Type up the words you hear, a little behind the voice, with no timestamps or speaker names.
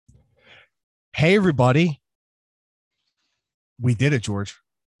Hey, everybody. We did it, George.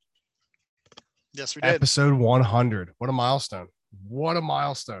 Yes, we did. Episode 100. What a milestone. What a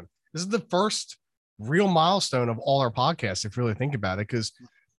milestone. This is the first real milestone of all our podcasts, if you really think about it, because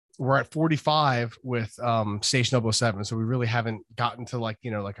we're at 45 with Station 007. So we really haven't gotten to like a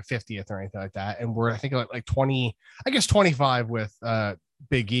 50th or anything like that. And we're, I think, like 20, I guess 25 with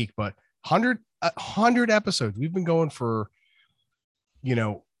Big Geek, but 100 episodes. We've been going for,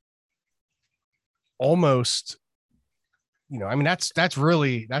 almost, I mean, that's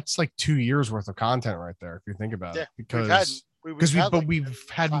like 2 years worth of content right there, if you think about it, because we've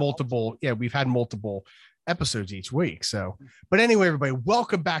had multiple episodes each week. So, but anyway, everybody,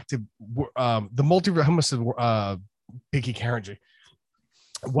 welcome back to the multiverse. Biggie Carringer.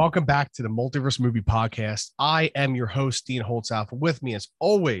 Welcome back to the Multiverse Movie Podcast. I am your host, Dean Holtz-Alpha. With me, as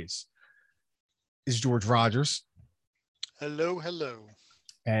always, is George Rogers. Hello.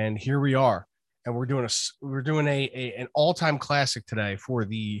 And here we are. And we're doing an all-time classic today for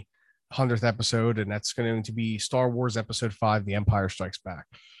the 100th episode, and that's going to be Star Wars Episode 5, The Empire Strikes Back.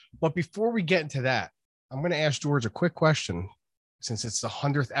 But before we get into that, I'm going to ask George a quick question, since it's the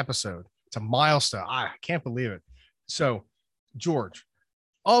 100th episode. It's a milestone. I can't believe it. So, George,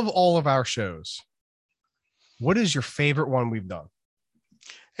 of all of our shows, what is your favorite one we've done?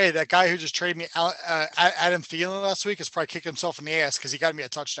 Hey, that guy who just traded me Adam Thielen last week is probably kicking himself in the ass because he got me a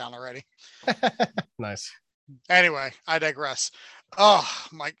touchdown already. Nice. Anyway, I digress. Oh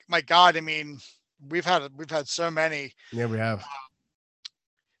my God! I mean, we've had so many. Yeah, we have.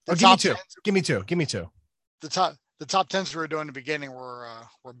 Give me two. The top 10s we were doing in the beginning were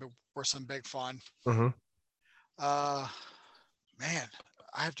some big fun. Mm-hmm. Man,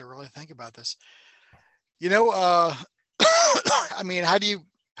 I have to really think about this. I mean, how do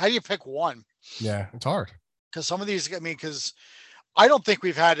you pick one? Yeah, it's hard. Because some of these, because I don't think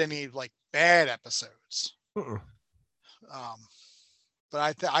we've had any like bad episodes. But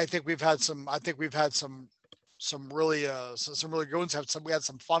I think we've had some. I think we've had some really good ones. We had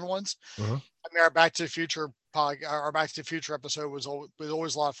some fun ones. Mm-hmm. I mean, our Back to the Future episode was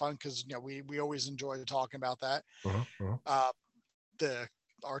always a lot of fun because we always enjoy talking about that. Mm-hmm.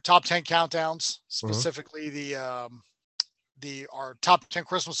 Our top 10 countdowns, specifically our top 10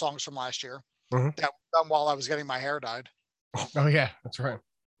 Christmas songs from last year. Mm-hmm. That was done while I was getting my hair dyed. Oh yeah, that's right.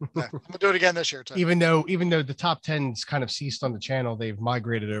 Yeah, I'm gonna do it again this year too. Even though the top 10's kind of ceased on the channel, they've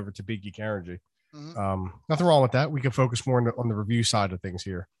migrated over to Biggie Carringer. Mm-hmm. Nothing wrong with that. We can focus more on the review side of things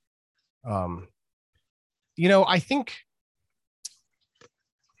here. I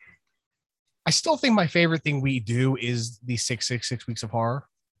still think my favorite thing we do is the 666 weeks of horror.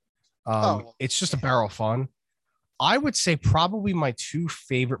 It's just a barrel of fun. I would say probably my two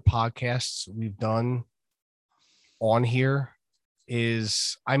favorite podcasts we've done on here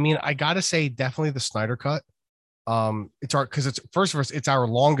is, I gotta say, definitely the Snyder Cut. It's our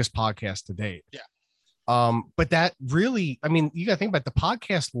longest podcast to date. Yeah. But that really, you gotta think about it, the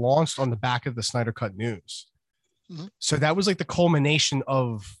podcast launched on the back of the Snyder Cut news. Mm-hmm. So that was like the culmination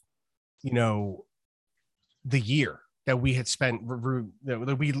of, the year that we had spent.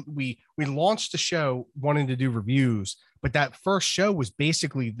 We launched the show wanting to do reviews, but that first show was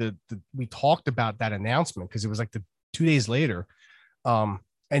basically we talked about that announcement because it was like the 2 days later. And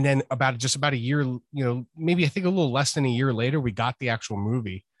then about a year, maybe I think a little less than a year later, we got the actual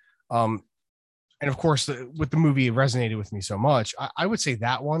movie. And of course, with the movie, it resonated with me so much. I would say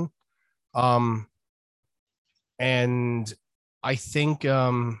that one. And I think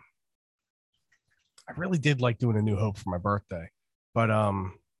I really did like doing A New Hope for my birthday, but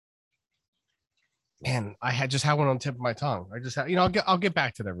man, I had one on the tip of my tongue. I just had, I'll get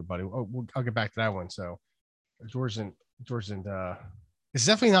back to that, everybody. I'll get back to that one. So George and it's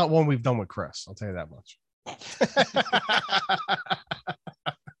definitely not one we've done with Chris. I'll tell you that much.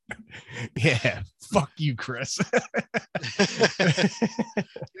 Yeah, fuck you, Chris. You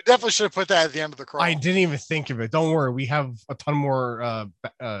definitely should have put that at the end of the crawl. I didn't even think of it. Don't worry, we have a ton more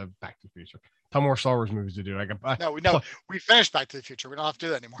Back to the Future, a ton more Star Wars movies to do. We finished Back to the Future. We don't have to do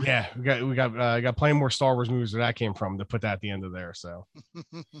that anymore. Yeah, we got plenty more Star Wars movies where that came from to put that at the end of there. So,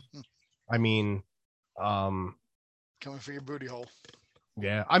 coming for your booty hole.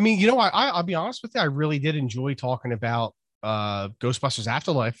 Yeah, I'll be honest with you. I really did enjoy talking about Ghostbusters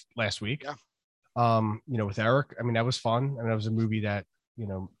Afterlife last week. Yeah. With Eric. That was fun, and that was a movie that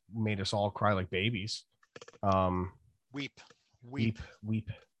made us all cry like babies. Weeping.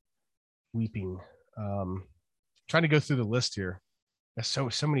 Trying to go through the list here. There's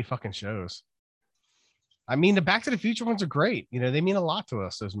so many fucking shows. The Back to the Future ones are great. They mean a lot to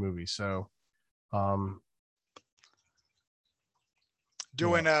us, those movies. So,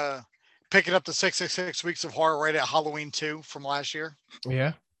 doing picking up the 666 Weeks of Horror right at Halloween 2 from last year.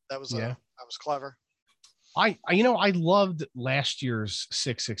 Yeah. That was clever. I loved last year's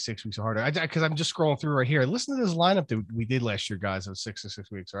 666 Weeks of Horror because I'm just scrolling through right here. Listen to this lineup that we did last year, guys, of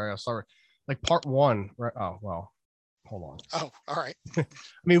 666 Weeks. All right. I'll start like part 1. Right. Oh, well, hold on. Oh, all right. I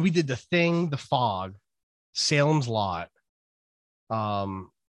mean, we did The Thing, The Fog, Salem's Lot,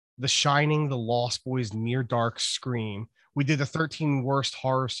 The Shining, The Lost Boys, Near Dark, Scream. We did the 13 worst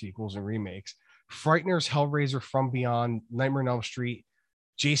horror sequels and remakes. Frighteners, Hellraiser, From Beyond, Nightmare on Elm Street,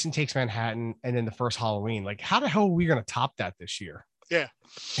 Jason Takes Manhattan, and then the first Halloween. Like, how the hell are we going to top that this year? Yeah.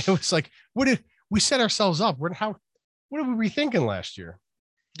 It was like, what did we set ourselves up? What were we thinking last year?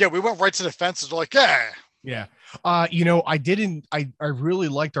 Yeah, we went right to the fences. We're like, yeah. Yeah. I really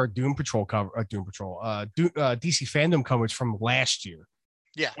liked our Doom Patrol cover, DC fandom coverage from last year.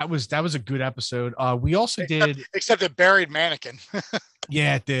 Yeah. That was a good episode. We also except it buried Mannequin.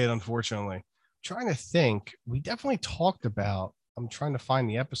 Yeah, it did, unfortunately. I'm trying to think. We definitely talked about, I'm trying to find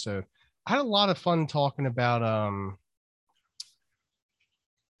the episode. I had a lot of fun talking about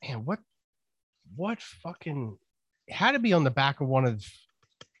man, what fucking it had to be on the back of one of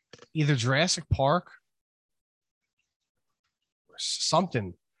either Jurassic Park or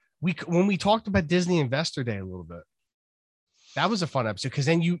something. When we talked about Disney Investor Day a little bit. That was a fun episode because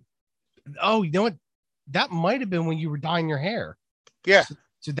then you know what? That might have been when you were dyeing your hair. Yeah.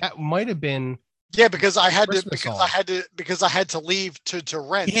 So that might have been. Yeah, because I had to leave to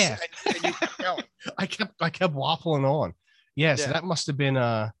rent. Yeah. And you kept going. I kept waffling on. Yeah. So that must have been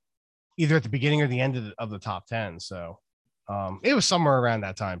either at the beginning or the end of the top 10. So it was somewhere around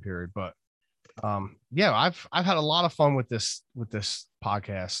that time period. But I've had a lot of fun with this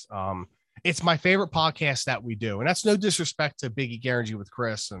podcast. It's my favorite podcast that we do, and that's no disrespect to Biggie Guarantee with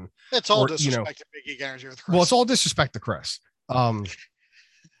Chris, and it's all disrespect to Biggie Guarantee with Chris. Well, it's all disrespect to Chris. But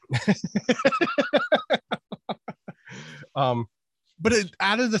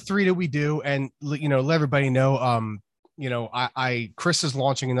out of the 3 that we do, and let everybody know, Chris is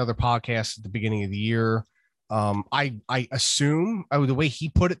launching another podcast at the beginning of the year. I assume the way he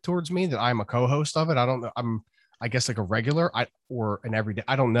put it towards me that I'm a co-host of it. I don't know. I guess like a regular or an everyday.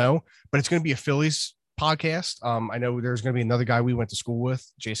 I don't know, but it's going to be a Phillies podcast. I know there's going to be another guy we went to school with,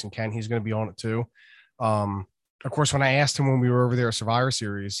 Jason Kent. He's going to be on it too. Of course, when I asked him when we were over there at Survivor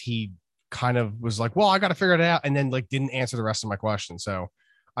Series, he kind of was like, well, I got to figure it out. And then didn't answer the rest of my questions. So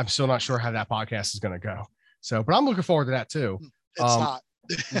I'm still not sure how that podcast is going to go. So, but I'm looking forward to that too. It's not.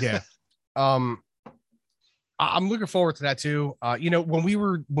 Yeah. I'm looking forward to that too. When we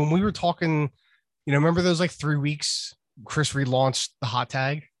were talking, remember those 3 weeks Chris relaunched the hot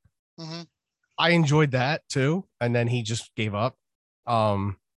tag? Mm-hmm. I enjoyed that too. And then he just gave up.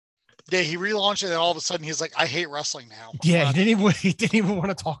 Yeah, he relaunched it and all of a sudden he's like, I hate wrestling now. Yeah, he didn't even want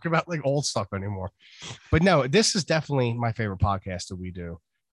to talk about old stuff anymore. But no, this is definitely my favorite podcast that we do.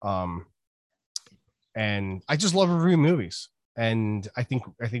 And I just love reviewing movies. And I think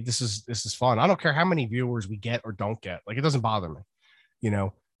this is fun. I don't care how many viewers we get or don't get. It doesn't bother me.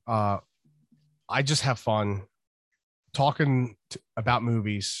 I just have fun talking about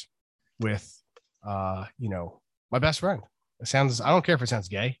movies with, my best friend. I don't care if it sounds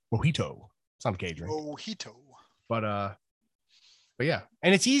gay. Mojito. It's not a gay drink. Mojito. But yeah.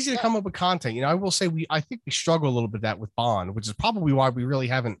 And it's easy to come up with content. I will say I think we struggle a little bit that with Bond, which is probably why we really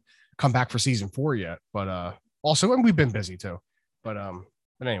haven't come back for season 4 yet. But also, and we've been busy too. But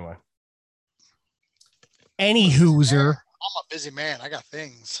anyway. Any hooser. I'm a busy man. I got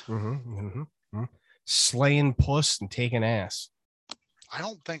things. Mm-hmm. Slaying puss and taking ass. I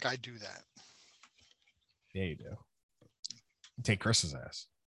don't think I do that. Yeah, you do. You take Chris's ass.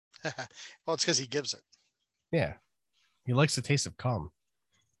 Well, it's because he gives it. Yeah. He likes the taste of cum.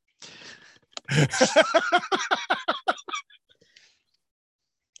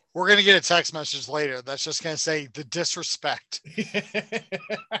 We're going to get a text message later that's just going to say the disrespect.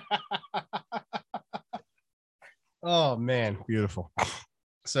 Oh, man. Beautiful.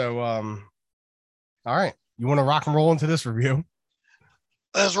 So, all right. You want to rock and roll into this review?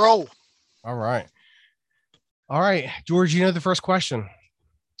 Let's roll. All right. George, the first question.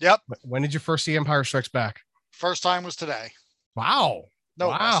 Yep. When did you first see Empire Strikes Back? First time was today. Wow. No.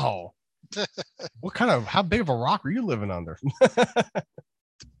 Wow. How big of a rock were you living under?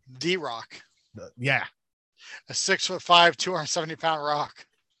 D-Rock. Yeah. A 6'5", 270-pound rock.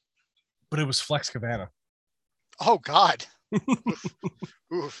 But it was Flex Cabana. Oh, God.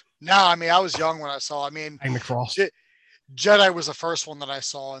 Oof. No, I was young when I saw. And the cross. Jedi was the first one that I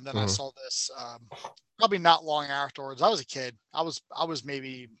saw, and then I saw this probably not long afterwards. I was a kid. I was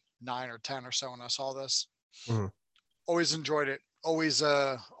maybe 9 or 10 or so when I saw this. Always enjoyed it. always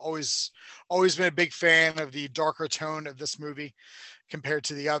been a big fan of the darker tone of this movie compared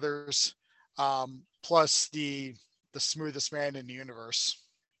to the others. Plus the smoothest man in the universe.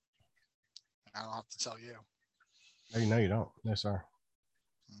 I don't have to tell you. No, you don't. No, sir.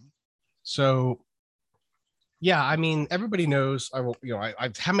 Mm-hmm. So, yeah, I mean, everybody knows. I will.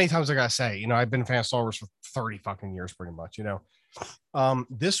 I've how many times I gotta say? I've been a fan of Star Wars for 30 fucking years, pretty much.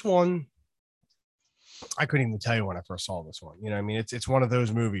 This one, I couldn't even tell you when I first saw this one. I mean, it's one of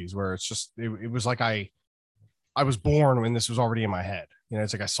those movies where it's just it was like I was born when this was already in my head.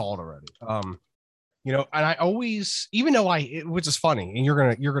 It's like I saw it already. And I always, even though which is funny, and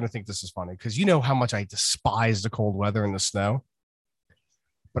you're gonna think this is funny because how much I despise the cold weather and the snow,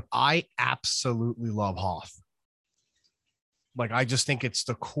 but I absolutely love Hoth. Like, I just think it's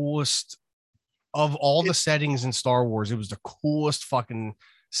the coolest of all the settings in Star Wars. It was the coolest fucking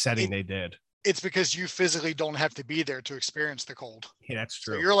setting they did. It's because you physically don't have to be there to experience the cold. Yeah, that's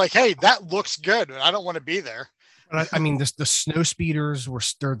true. So you're like, hey, that looks good. I don't want to be there. But I mean, the snow speeders were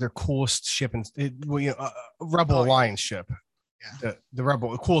their coolest ship, and Rebel Alliance ship. Yeah.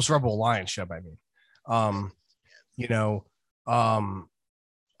 The coolest Rebel Alliance ship. I mean,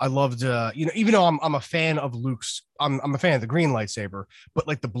 I loved, even though I'm a fan of Luke's, I'm a fan of the green lightsaber, but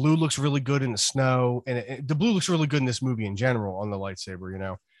like the blue looks really good in the snow, and the blue looks really good in this movie in general on the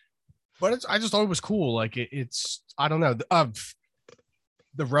lightsaber, But I just thought it was cool. Like it's I don't know,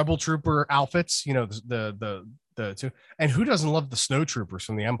 the Rebel Trooper outfits, the two, and who doesn't love the snow troopers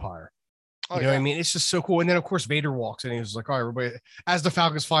from the Empire? What I mean? It's just so cool. And then of course Vader walks in and he's like, "All right, everybody," as the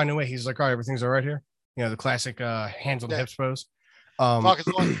Falcon's flying away, he's like, "All right, everything's all right here." The classic hands on the hips pose.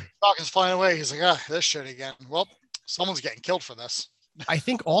 Falcon's flying away. He's like, this shit again. Well, someone's getting killed for this. I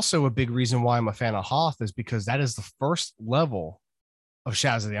think also a big reason why I'm a fan of Hoth is because that is the first level of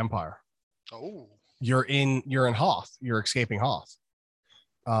Shadows of the Empire. Oh, you're in Hoth. You're escaping Hoth.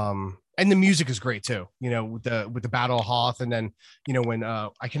 And the music is great too. With the Battle of Hoth, and then when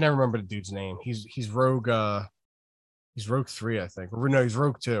I can never remember the dude's name. He's Rogue. He's Rogue 3, I think. Or no, he's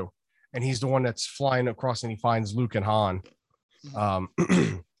Rogue 2, and he's the one that's flying across and he finds Luke and Han.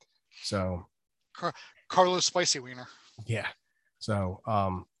 So Carlos Spicy Wiener. Yeah. So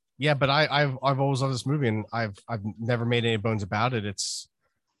yeah, but I've always loved this movie, and I've never made any bones about it. It's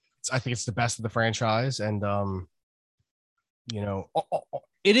I think it's the best of the franchise, and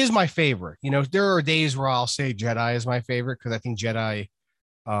it is my favorite. There are days where I'll say Jedi is my favorite because I think Jedi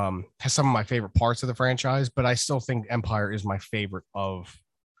has some of my favorite parts of the franchise, but I still think Empire is my favorite of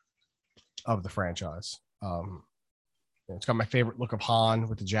the franchise. It's got my favorite look of Han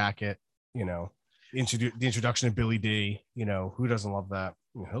with the jacket, the introduction of Billy D, who doesn't love that?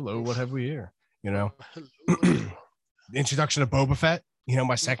 Hello, what have we here? The introduction of Boba Fett,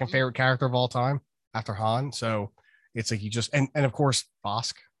 my second favorite character of all time after Han. So it's like you just, and of course,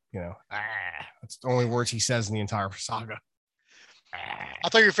 Bosk, that's the only words he says in the entire saga. I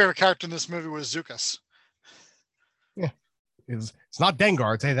thought your favorite character in this movie was Zukas. Yeah. It's not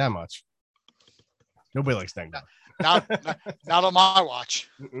Dengar, I'll tell you that much. Nobody likes Dengar. Not on my watch.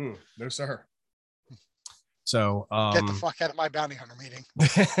 No, sir. So get the fuck out of my bounty hunter meeting.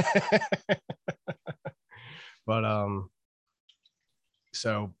 But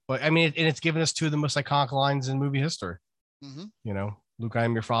I mean, and it's given us two of the most iconic lines in movie history. Mm-hmm. Luke, I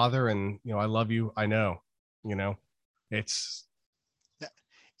am your father, and I love you. I know. It's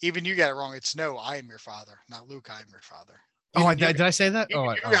even you got it wrong. It's no, I am your father, not Luke. I am your father. Did I say that? You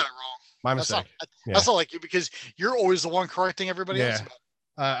got it wrong. My mistake. That's not like you, because you're always the one correcting everybody else.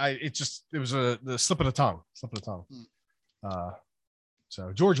 It was the slip of the tongue.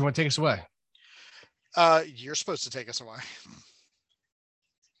 So George, you want to take us away? You're supposed to take us away.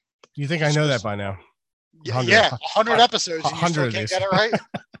 You think I know that by now? 100 episodes. And you still can't get it right.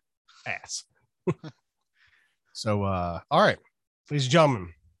 Ass. So, all right, ladies and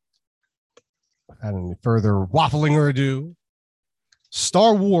gentlemen, without any further waffling or ado,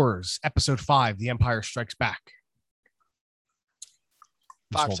 Star Wars Episode 5: The Empire Strikes Back.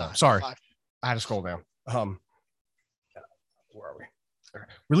 Sorry, I had to scroll down. Where are we? Right.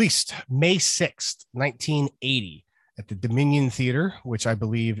 Released May 6th, 1980 at the Dominion Theater, which I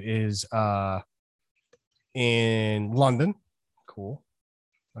believe is in London. Cool.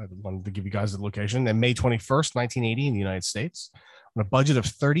 I wanted to give you guys the location. And May 21st, 1980 in the United States, on a budget of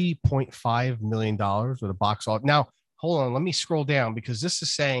 $30.5 million with a box office. Now, hold on. Let me scroll down, because this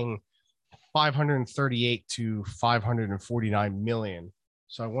is saying 538 to 549 million.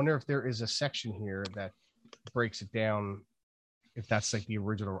 So I wonder if there is a section here that breaks it down, if that's like the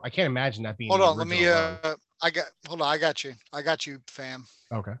original. I can't imagine that being. Hold on. Let me, I got you. I got you, fam.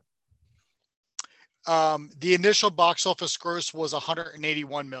 Okay. The initial box office gross was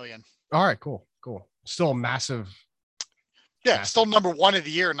 181 million. All right, cool. Still massive. Yeah, massive. Still number one of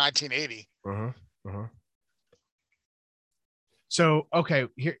the year in 1980. So, okay,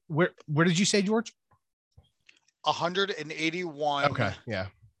 here, where did you say, George? 181. Okay, yeah.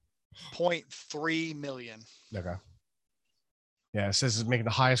 0.3 million. Okay. Yeah, it says it's making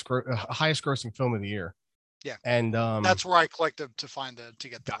the highest grossing film of the year. Yeah, and that's where I collected to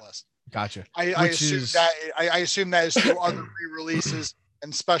get the list. Gotcha. I assume that is through other re-releases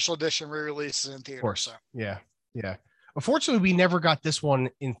and special edition re-releases in theaters. Of course. So. Yeah. Unfortunately, we never got this one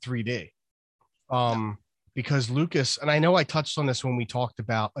in 3D. No. Because Lucas, and I know I touched on this when we talked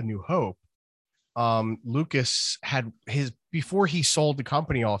about A New Hope. Lucas had before he sold the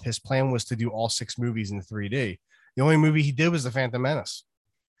company off, his plan was to do all 6 movies in 3D. The only movie he did was The Phantom Menace.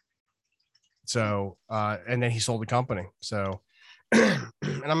 So, and then he sold the company. So,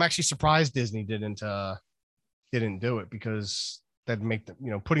 and I'm actually surprised Disney didn't do it, because that'd make them,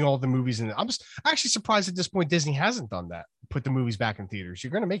 putting all the movies in. I'm just actually surprised at this point Disney hasn't done that. Put the movies back in theaters.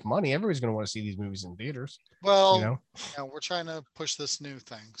 You're going to make money. Everybody's going to want to see these movies in theaters. Well, we're trying to push this new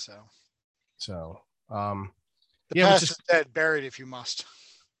thing. So, the past is dead, buried if you must.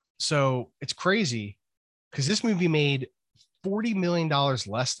 So it's crazy because this movie made $40 million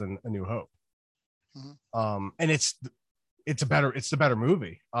less than A New Hope. Mm-hmm. And it's the better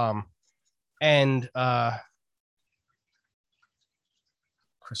movie. And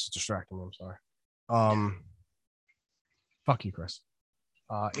Chris is distracting me. I'm sorry. Fuck you, Chris.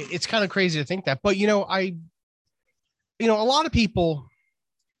 It's kind of crazy to think that, but a lot of people,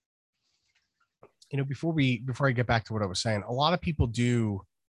 before I get back to what I was saying, a lot of people do.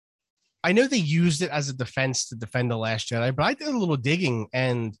 I know they used it as a defense to defend The Last Jedi, but I did a little digging,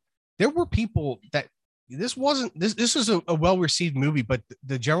 and there were people that this was a well-received movie, but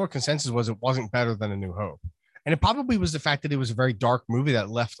the general consensus was it wasn't better than A New Hope. And it probably was the fact that it was a very dark movie that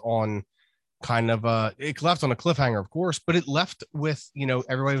left on it left on a cliffhanger, of course, but it left with,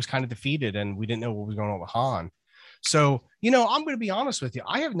 everybody was kind of defeated and we didn't know what was going on with Han. So, I'm going to be honest with you.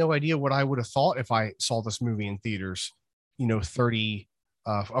 I have no idea what I would have thought if I saw this movie in theaters,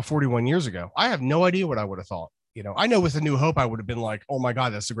 41 years ago. I have no idea what I would have thought. I know with A New Hope, I would have been like, oh my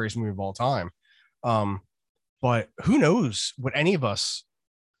God, that's the greatest movie of all time. But who knows what any of us,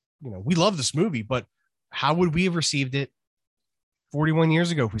 we love this movie, but how would we have received it 41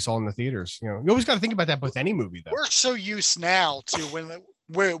 years ago if we saw it in the theaters? You always got to think about that with any movie, though. We're so used now to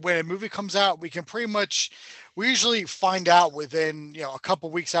when a movie comes out, we usually find out within, a couple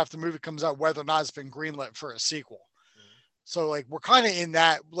of weeks after the movie comes out, whether or not it's been greenlit for a sequel. So we're kind of in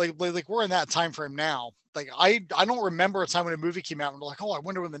that, like we're in that time frame now. Like I don't remember a time when a movie came out and we're like, oh, I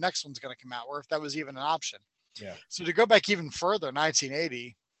wonder when the next one's going to come out, or if that was even an option. Yeah. So to go back even further,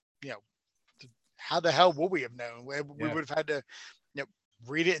 1980, how the hell would we have known? We would have had to,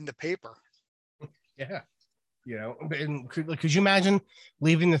 read it in the paper. Yeah. And could you imagine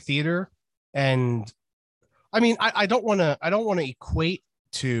leaving the theater? And I mean, I don't want to equate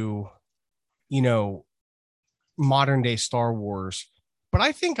to, modern day Star Wars, but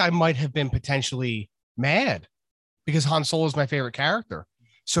I think I might have been potentially mad because Han Solo is my favorite character.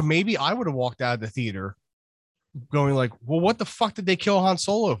 So maybe I would have walked out of the theater going like, well, what the fuck did they kill Han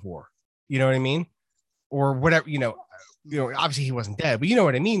Solo for? You know what I mean? Or whatever, obviously he wasn't dead, but you know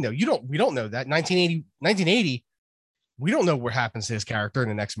what I mean, though. We don't know that 1980, we don't know what happens to his character in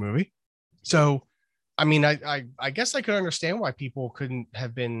the next movie. So, I mean, I guess I could understand why people could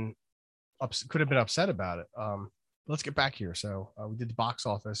have been upset about it. Let's get back here. So we did the box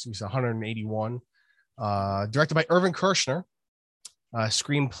office. We saw 181, directed by Irvin Kershner,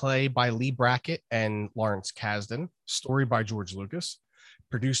 screenplay by Lee Brackett and Lawrence Kasdan, story by George Lucas,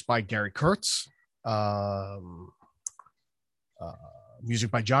 produced by Gary Kurtz, music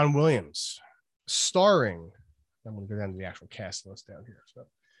by John Williams, starring, I'm going to go down to the actual cast list down here. So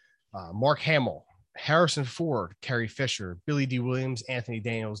Mark Hamill, Harrison Ford, Carrie Fisher, Billy D. Williams, Anthony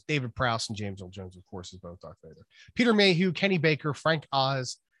Daniels, David Prowse, and James Earl Jones, of course, is both Darth Vader. Peter Mayhew, Kenny Baker, Frank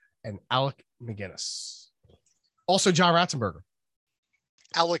Oz, and Alec McGinnis. Also, John Ratzenberger.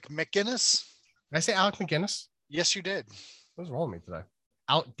 Alec McGinnis? Did I say Alec McGinnis? Yes, you did. What's wrong with me today?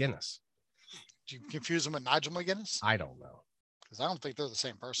 Alec Guinness. Did you confuse him with Nigel McGinnis? I don't know. Because I don't think they're the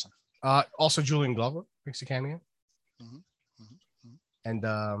same person. Also, Julian Glover makes a cameo. Mm-hmm.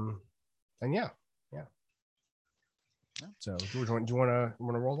 Mm-hmm. And yeah. So, George, do you want to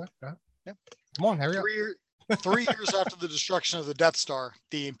roll that? Go ahead. Yeah. Come on, hurry up. 3 years after the destruction of the Death Star,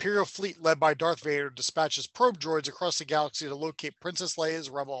 the Imperial fleet led by Darth Vader dispatches probe droids across the galaxy to locate Princess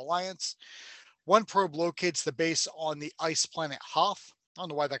Leia's Rebel Alliance. One probe locates the base on the ice planet Hoth. I don't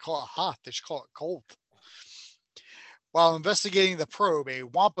know why they call it Hoth. They should call it Cold. While investigating the probe, a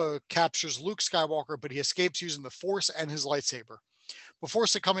Wampa captures Luke Skywalker, but he escapes using the Force and his lightsaber. Before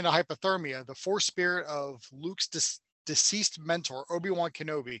succumbing to hypothermia, the Force spirit of Luke's deceased mentor, Obi-Wan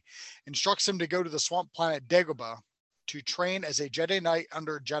Kenobi, instructs him to go to the swamp planet Dagobah to train as a Jedi Knight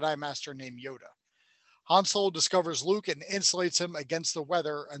under a Jedi Master named Yoda. Han Solo discovers Luke and insulates him against the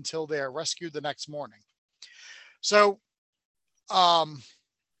weather until they are rescued the next morning. So,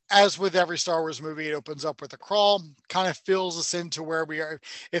 as with every Star Wars movie, it opens up with a crawl, kind of fills us into where we are.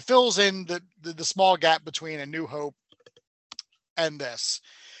 It fills in the small gap between A New Hope and this,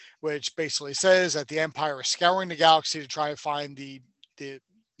 which basically says that the Empire is scouring the galaxy to try to find the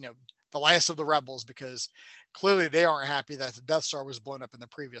last of the rebels, because clearly they aren't happy that the Death Star was blown up in the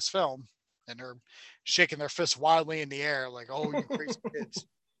previous film, and they're shaking their fists wildly in the air like, "Oh, you crazy kids!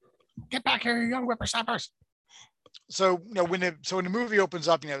 Get back here, you young whippersnappers!" So when the movie opens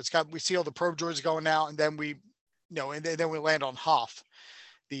up, we see all the probe droids going out, and then we land on Hoth,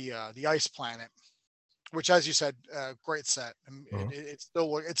 the ice planet, which, as you said, great set. It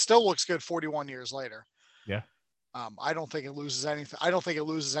still looks good 41 years later. Yeah. I don't think it loses anything. I don't think it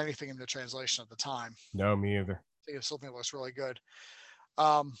loses anything in the translation at the time. No, me either. I think it's something that looks really good.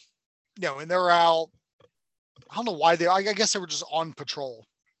 And they're out. I don't know why I guess they were just on patrol.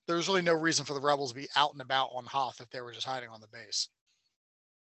 There was really no reason for the rebels to be out and about on Hoth if they were just hiding on the base.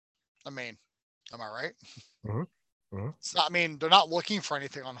 I mean, am I right? Mm-hmm. Mm-hmm. It's not. I mean, they're not looking for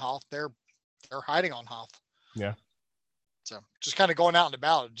anything on Hoth. They're hiding on Hoth. Yeah. So just kind of going out and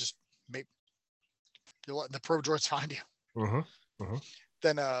about, just you're letting the probe droids find you. Mm-hmm. Mm-hmm.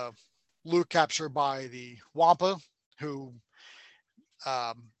 Then Luke captured by the Wampa, who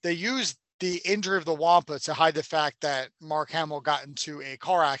they used the injury of the Wampa to hide the fact that Mark Hamill got into a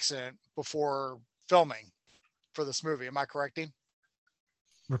car accident before filming for this movie. Am I correcting?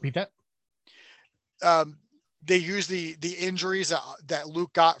 Repeat that. They use the injuries that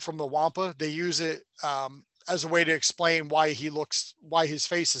Luke got from the Wampa. They use it as a way to explain why his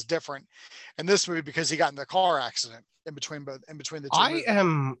face is different in this movie, because he got in the car accident in between the two.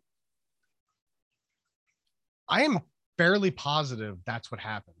 I am fairly positive that's what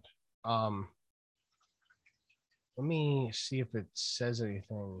happened. Let me see if it says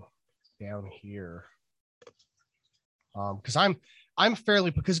anything down here. Because I'm fairly,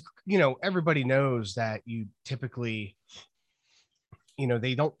 because everybody knows that you typically,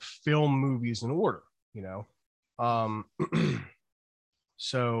 they don't film movies in order,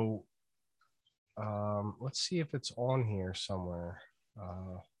 so let's see if it's on here somewhere.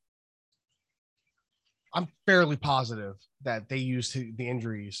 I'm fairly positive that they used the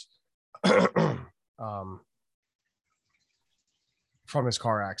injuries from his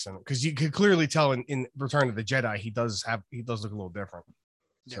car accident, because you could clearly tell in Return of the Jedi he does look a little different.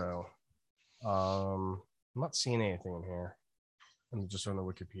 Yeah. So I'm not seeing anything in here. I'm just on the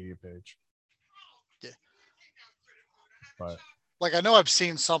Wikipedia page. Yeah. But like, I know I've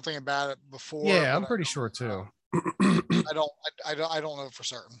seen something about it before. Yeah, I'm pretty sure too. I don't know for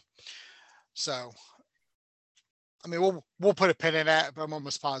certain. So I mean, we'll put a pin in that, but I'm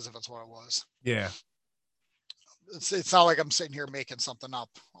almost positive that's what it was. Yeah. It's not like I'm sitting here making something up.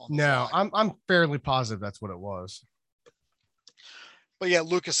 No, I'm fairly positive that's what it was. But yeah,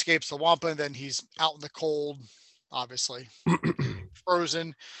 Luke escapes the Wampa, and then he's out in the cold, obviously,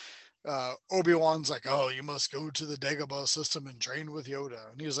 frozen. Obi-Wan's like, "Oh, you must go to the Dagobah system and train with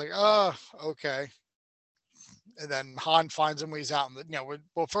Yoda," and he's like, "Oh, okay." And then Han finds him when he's out in the,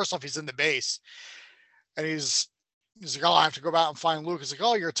 well, first off, he's in the base, and he's like, "Oh, I have to go out and find Luke." He's like,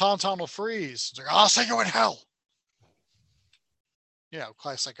 "Oh, your Tauntaun will freeze." He's like, "I'll see you in hell."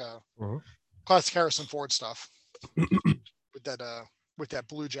 Classic Harrison Ford stuff with that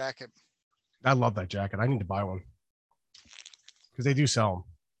blue jacket. I love that jacket. I need to buy one because they do sell them.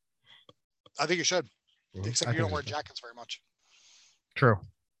 I think you should, except you don't wear jackets very much. True,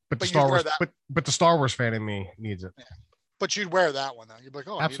 but the Star Wars fan in me needs it. Yeah. But you'd wear that one though. You'd be like,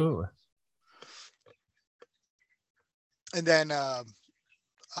 "Oh, absolutely." And then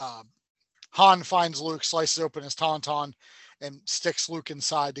Han finds Luke, slices open his Tauntaun, and sticks Luke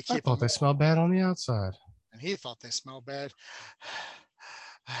inside to keep. I thought they smell bad on the outside. And he thought they smelled bad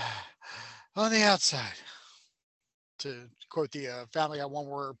on the outside. To quote the Family Guy one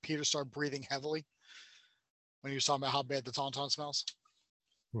where Peter started breathing heavily when he was talking about how bad the Tauntaun smells.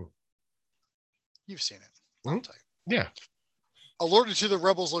 You've seen it. I'll tell you. Yeah. Alerted to the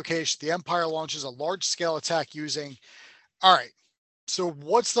rebels' location, the Empire launches a large-scale attack using... All right. So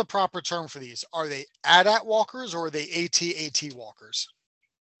what's the proper term for these? Are they AT-AT walkers or are they AT-AT walkers?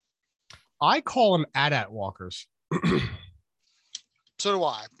 I call them AT-AT walkers. So do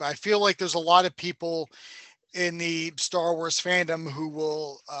I. But I feel like there's a lot of people in the Star Wars fandom who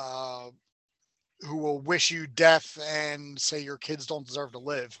will wish you death and say your kids don't deserve to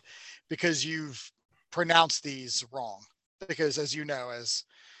live because you've pronounced these wrong. Because as you know, as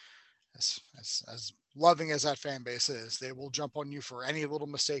loving as that fan base is, they will jump on you for any little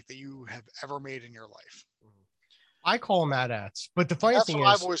mistake that you have ever made in your life. I call them AT-ATs, but the funny thing is,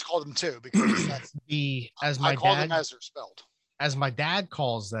 I've always called them too, because that's I call them as they're spelled. As my dad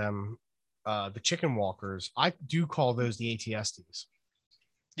calls them, the chicken walkers, I do call those the ATSTs.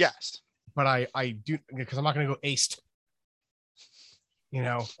 Yes, but I do, because I'm not going to go aced,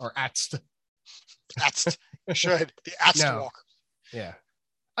 or atst. Atst should the atst no. walker. Yeah,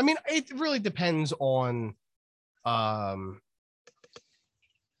 I mean, it really depends on,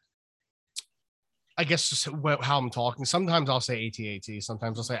 I guess just how I'm talking. Sometimes I'll say ATAT,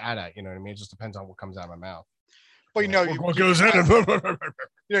 sometimes I'll say AT-AT. You know what I mean? It just depends on what comes out of my mouth. Well, what goes in.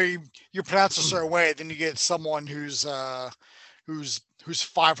 You pronounce a certain way, then you get someone who's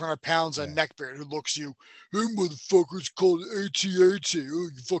 500 pounds and neckbeard who looks you. Hey, motherfuckers called AT-AT. Oh, you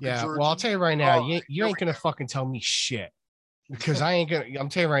fucking virgin. Well, I'll tell you right now, you ain't gonna fucking tell me shit, because I'm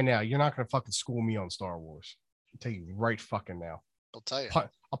telling you right now, you're not gonna fucking school me on Star Wars. I'll tell you right fucking now. I'll tell you.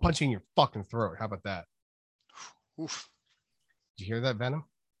 I'll punch you in your fucking throat. How about that? Oof. Did you hear that, Venom?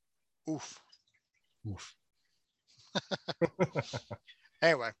 Oof. Oof.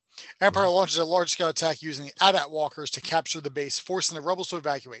 Anyway, Empire launches a large-scale attack using the AT-AT walkers to capture the base, forcing the rebels to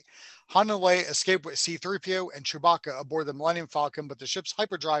evacuate. Han and Leia escape with C-3PO and Chewbacca aboard the Millennium Falcon, but the ship's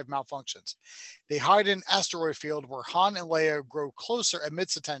hyperdrive malfunctions. They hide in an asteroid field where Han and Leia grow closer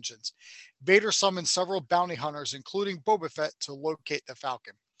amidst the tensions. Vader summons several bounty hunters, including Boba Fett, to locate the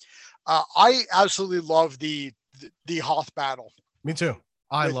Falcon. I absolutely love the Hoth battle. Me too.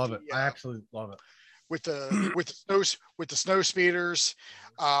 I love it. I absolutely love it. With the snow speeders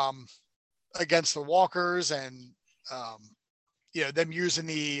against the walkers, and them using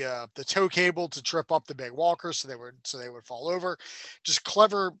the tow cable to trip up the big walkers so they would fall over. Just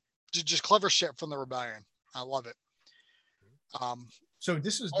clever shit from the rebellion. I love it. So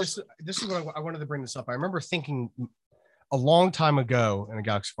this is what I wanted to bring this up. I remember thinking a long time ago in a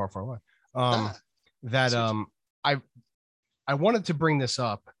galaxy far, far away that I wanted to bring this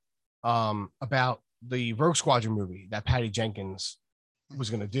up about the Rogue Squadron movie that Patty Jenkins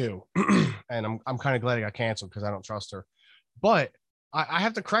was going to do. And I'm kind of glad it got canceled because I don't trust her. But I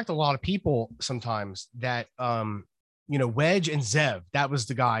have to correct a lot of people sometimes that, Wedge and Zev, that was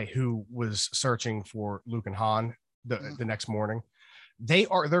the guy who was searching for Luke and Han the next morning.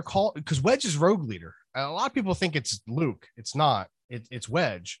 They're called, because Wedge is Rogue leader. A lot of people think it's Luke. It's not. It's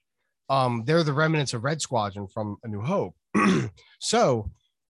Wedge. They're the remnants of Red Squadron from A New Hope. So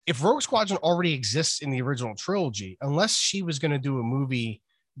if Rogue Squadron already exists in the original trilogy, unless she was going to do a movie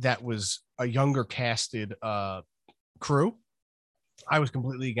that was a younger casted crew, I was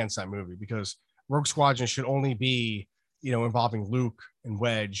completely against that movie, because Rogue Squadron should only be, involving Luke and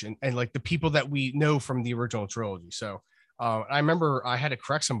Wedge and like the people that we know from the original trilogy. So I remember I had to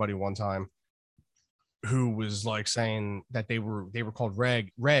correct somebody one time who was like saying that they were called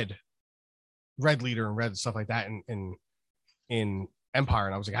Red leader and Red stuff like that in Empire,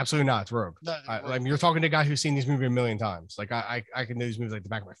 and I was like, absolutely not, it's Rogue. I mean, you're talking to a guy who's seen these movies a million times. Like I can know these movies like the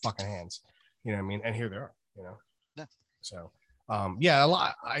back of my fucking hands. You know what I mean? And here they are. Yeah. So a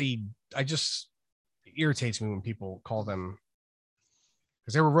lot. I just, it irritates me when people call them,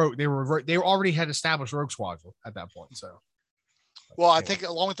 because they were Rogue. They already had established Rogue Squadron at that point. So. Well, I think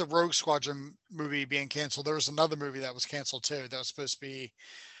along with the Rogue Squadron movie being canceled, there was another movie that was canceled too. That was supposed to be,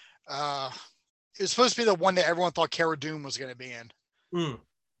 it was supposed to be the one that everyone thought Cara Dune was going to be in.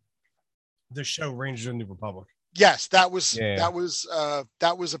 The show Rangers of the New Republic. Yes, that was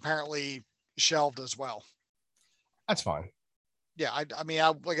apparently shelved as well. That's fine. Yeah, I mean,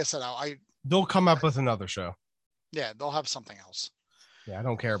 like I said, they'll come up with another show. Yeah, they'll have something else. Yeah, I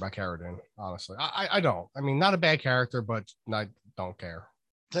don't care about Cara Dune, honestly. I don't. I mean, not a bad character, but I don't care.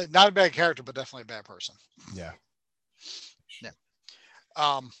 Not a bad character, but definitely a bad person. Yeah. Yeah.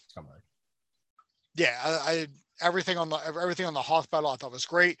 Yeah, everything on the Hoth battle I thought was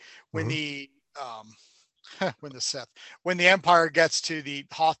great. When the when the Empire gets to the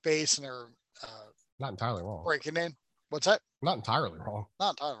Hoth base and they're not entirely wrong breaking in. What's that? Not entirely wrong.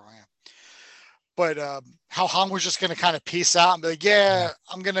 Not entirely wrong. Yeah. But how Han was just going to kind of peace out and be like, yeah,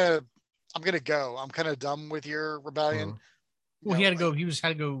 I'm gonna go. I'm kind of done with your rebellion. Well, he had to go. He had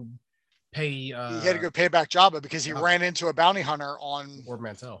to go pay. He had to go pay back Jabba because he ran into a bounty hunter on Ord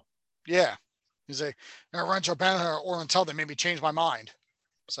Mantell. Yeah. He's like, I ran into a bounty hunter or until they made me change my mind.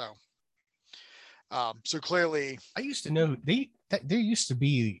 So clearly, I used to know there used to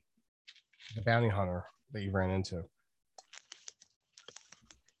be the bounty hunter that you ran into.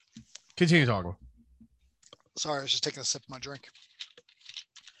 Continue talking. Sorry, I was just taking a sip of my drink.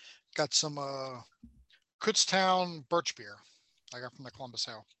 Got some Kutztown birch beer I got from the Columbus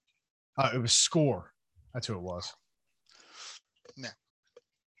Ale. It was Score. That's who it was. Yeah.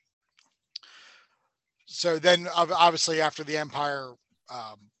 So then, obviously, after the Empire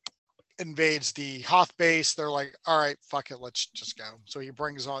invades the Hoth base, they're like, "All right, fuck it, let's just go." So he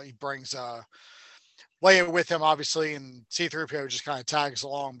brings Leia with him, obviously, and C-3PO just kind of tags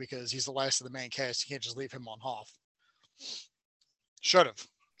along because he's the last of the main cast. You can't just leave him on Hoth. Should have.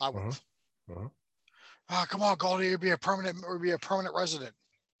 I would have. Oh, come on, Goldie, you'd be a permanent resident.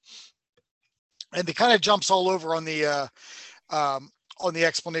 And it kind of jumps all over on the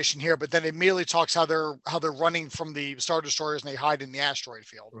explanation here, but then immediately talks how they're running from the Star Destroyers and they hide in the asteroid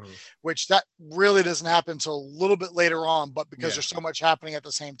field, which that really doesn't happen until a little bit later on. But because there's so much happening at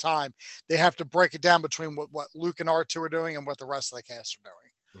the same time, they have to break it down between what Luke and R2 are doing and what the rest of the cast are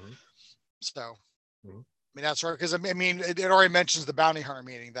doing. So, I mean, that's right. Because I mean, it already mentions the bounty hunter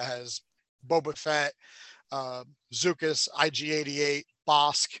meeting that has Boba Fett, Zuckuss, IG-88,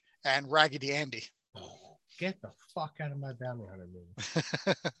 Bosk, and Raggedy Andy. Get the fuck out of my bounty hunter movie.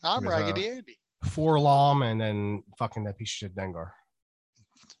 I'm Raggedy Andy. 4-LOM and then fucking that piece of shit Dengar.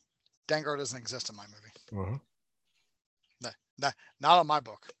 Dengar doesn't exist in my movie. Not on my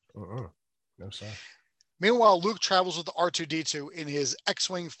book. No, sir. Meanwhile, Luke travels with R2-D2 in his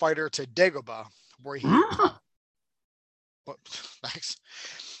X-Wing fighter to Dagobah, where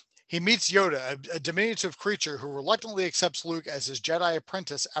he meets Yoda, a diminutive creature who reluctantly accepts Luke as his Jedi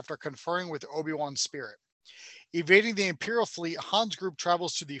apprentice after conferring with Obi-Wan's spirit. Evading the Imperial fleet, Han's group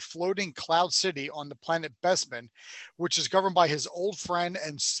travels to the floating Cloud City on the planet Bespin, which is governed by his old friend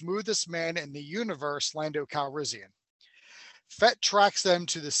and smoothest man in the universe, Lando Calrissian. Fett tracks them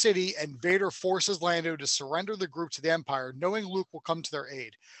to the city, and Vader forces Lando to surrender the group to the Empire, knowing Luke will come to their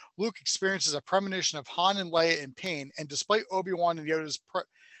aid. Luke experiences a premonition of Han and Leia in pain, and despite Obi-Wan and Yoda's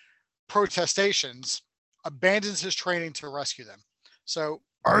protestations, abandons his training to rescue them. So,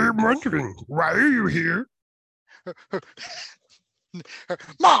 I am wondering, why are you here?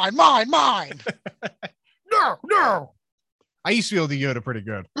 Mine. No. I used to feel the Yoda pretty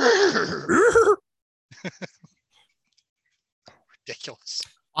good. Ridiculous.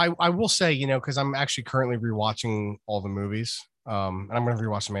 I will say, because I'm actually currently rewatching all the movies. And I'm going to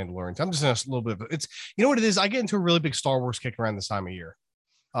rewatch The Mandalorian. I'm just in a little bit of it's, what it is. I get into a really big Star Wars kick around this time of year.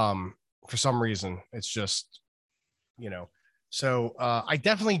 For some reason, it's just, so I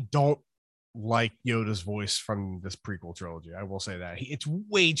definitely don't like Yoda's voice from this prequel trilogy. I will say that it's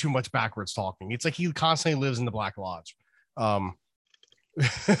way too much backwards talking. It's like he constantly lives in the Black Lodge. Well,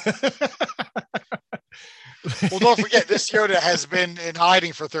 don't forget, this Yoda has been in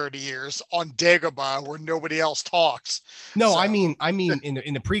hiding for 30 years on Dagobah, where nobody else talks. No, so. I mean,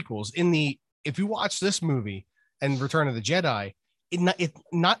 in the prequels, if you watch this movie and Return of the Jedi,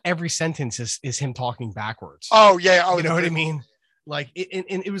 not every sentence is him talking backwards. Oh yeah, you know what I mean? Like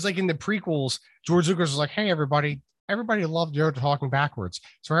it was like in the prequels, George Lucas was like, "Hey, everybody loved Yoda talking backwards,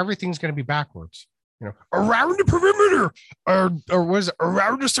 so everything's going to be backwards." Around the perimeter, or was it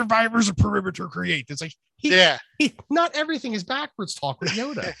around the survivors of perimeter create? It's like, not everything is backwards talk with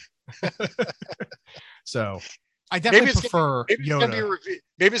Yoda. So I definitely prefer Yoda.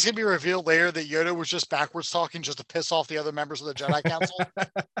 Maybe it's gonna be revealed later that Yoda was just backwards talking just to piss off the other members of the Jedi Council.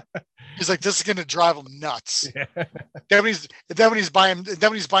 He's like, this is gonna drive him nuts. Yeah. Then when he's by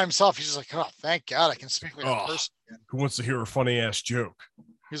himself, he's just like, oh, thank God, I can speak like a person again. Who wants to hear a funny ass joke?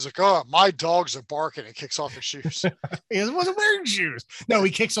 He's like, oh, my dogs are barking, and kicks off his shoes. He wasn't wearing shoes. No,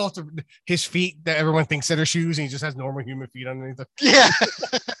 he kicks off his feet that everyone thinks that are shoes, and he just has normal human feet underneath them. Yeah.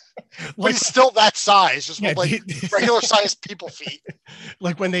 But he's still that size, just with regular sized people feet.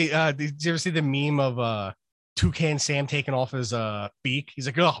 Like when did you ever see the meme of Toucan Sam taking off his beak? He's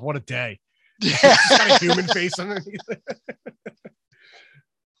like, oh, what a day. Yeah. He's got a human face underneath it.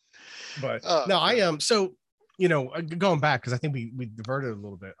 But no, I am so going back, because I think we diverted a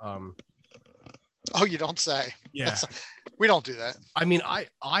little bit. Oh, you don't say. Yeah. We don't do that. I mean,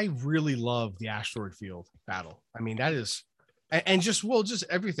 I really love the asteroid field battle. I mean, that is, and just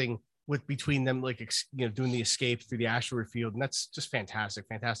everything with between them, like, doing the escape through the asteroid field. And that's just fantastic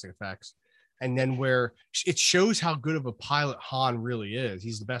effects. And then where it shows how good of a pilot Han really is.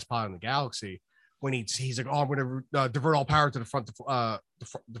 He's the best pilot in the galaxy. When he's like, oh, I'm going to divert all power to the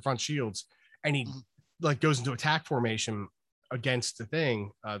front shields. And he goes into attack formation against the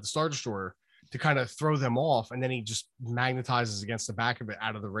Star Destroyer, to kind of throw them off, and then he just magnetizes against the back of it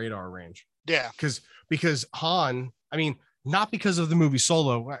out of the radar range. Yeah, because Han, I mean, not because of the movie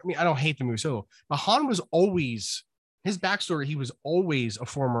Solo. I mean, I don't hate the movie Solo, but Han was always his backstory. He was always a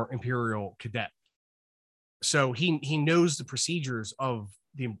former Imperial cadet, so he knows the procedures of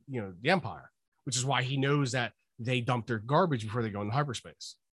the Empire, which is why he knows that they dump their garbage before they go into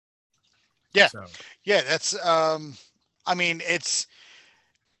hyperspace. Yeah, so. Yeah, that's I mean,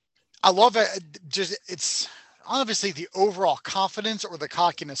 I love it. Just it's obviously the overall confidence or the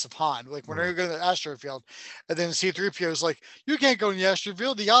cockiness of Han. Like when you go to the asteroid field, and then C-3PO is like, "You can't go in the asteroid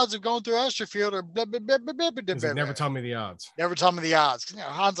field. The odds of going through asteroid field are blah blah blah blah blah blah." Like, never tell me the odds. Never tell me the odds.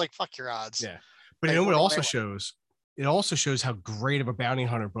 Han's like, "Fuck your odds." Yeah, but like, you know what? It also shows. It also shows how great of a bounty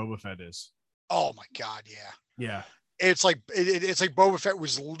hunter Boba Fett is. Oh my god, yeah. Yeah. It's like Boba Fett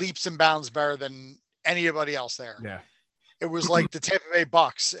was leaps and bounds better than anybody else there. Yeah. It was like the Tampa Bay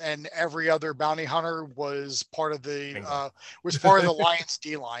Bucks, and every other bounty hunter was part of the Lions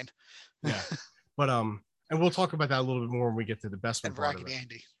D line. Yeah, but and we'll talk about that a little bit more when we get to the best and part of it.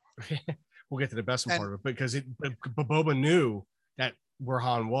 Andy. We'll get to the best part of it because Boba knew that where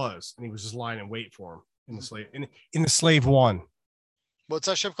Han was, and he was just lying in wait for him in the slave in the Slave One. What's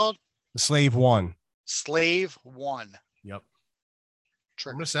that ship called? The Slave One. Slave One. Yep.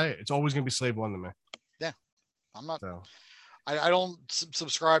 Trigger. I'm gonna say it. It's always gonna be Slave One to me. Yeah, I'm not. So. I don't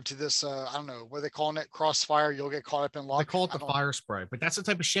subscribe to this. I don't know what are they calling it. Crossfire. You'll get caught up in luck. They call it the fire spray, but that's the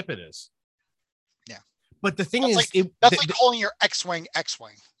type of ship it is. Yeah. But the thing is, that's like calling your X-wing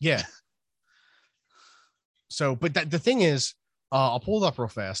X-wing. Yeah. So, but the thing is, I'll pull it up real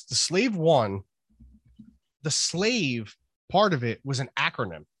fast. The Slave One, the slave part of it was an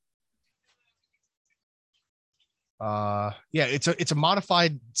acronym. Yeah, it's a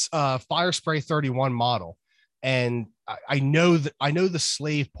modified Fire Spray 31 model. And I know the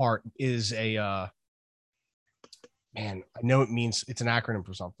slave part is a man. I know it means it's an acronym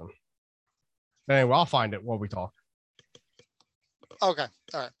for something. But anyway, I'll find it while we talk. Okay,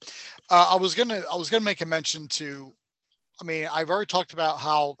 all right. I was gonna make a mention to. I mean, I've already talked about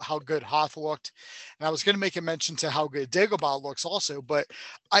how good Hoth looked, and I was gonna make a mention to how good Dagobah looks also. But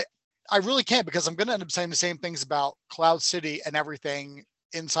I really can't because I'm gonna end up saying the same things about Cloud City and everything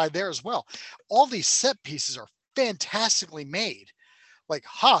inside there as well. All these set pieces are fantastically made, like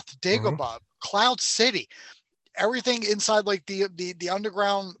Hoth, Dagobah, Cloud City, everything inside, like the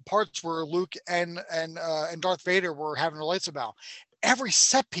underground parts where Luke and Darth Vader were having their lights about. Every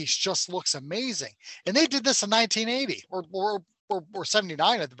set piece just looks amazing, and they did this in 1980 or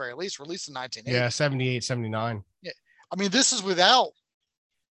 79 at the very least, released in 1980. Yeah, 78, 79. Yeah, I mean, this is without,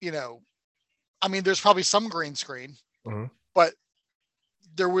 I mean, there's probably some green screen, but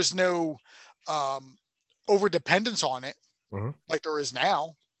there was no over dependence on it like there is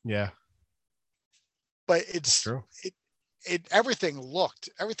now. Yeah, but it's true. Everything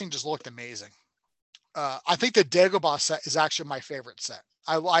just looked amazing. I think the Dagobah set is actually my favorite set.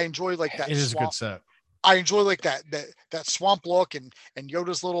 I enjoy like that. It is swamp. A good set. I enjoy like that swamp look and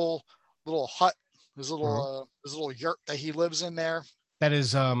Yoda's little hut, his little yurt that he lives in there. That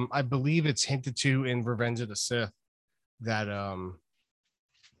is, I believe it's hinted to in Revenge of the Sith that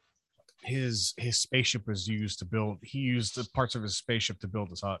his spaceship was used to build. He used the parts of his spaceship to build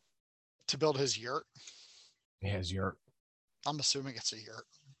his hut. To build his yurt. Yeah, his yurt. I'm assuming it's a yurt.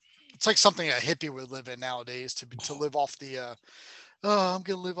 It's like something a hippie would live in nowadays to live off the. I'm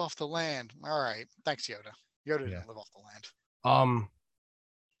gonna live off the land. All right, thanks, Yoda. Yoda didn't live off the land.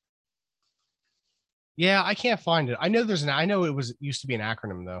 Yeah, I can't find it. I know it used to be an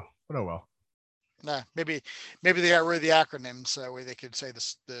acronym though, but oh well. Nah, maybe they got rid of the acronym so that way they could say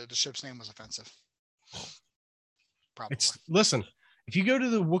the ship's name was offensive. Probably. Listen, if you go to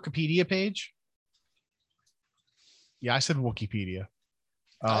the Wikipedia page, yeah, I said Wikipedia.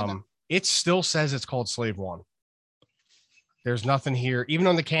 It still says it's called Slave One. There's nothing here, even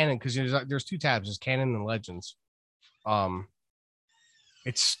on the canon, because there's two tabs: there's canon and legends.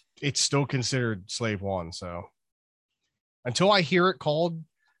 It's still considered Slave One. So until I hear it called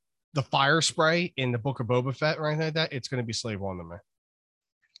the Fire Spray in the Book of Boba Fett or anything like that, it's going to be Slave One to me.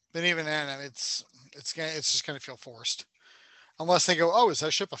 Then even then, it's just going to feel forced, unless they go, "Oh, is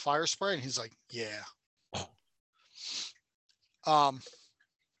that ship a fire spray?" And he's like, "Yeah."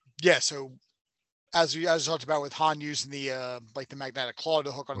 Yeah. So as we talked about with Han using the like the magnetic claw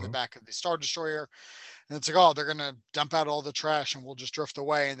to hook onto the back of the Star Destroyer, and it's like, oh, they're gonna dump out all the trash and we'll just drift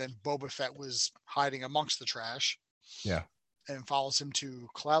away. And then Boba Fett was hiding amongst the trash. Yeah. And follows him to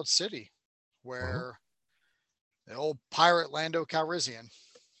Cloud City, where the old pirate Lando Calrissian,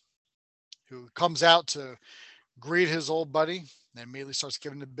 who comes out to greet his old buddy, and immediately starts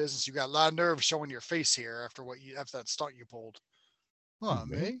giving the business. You got a lot of nerve showing your face here after that stunt you pulled. Oh,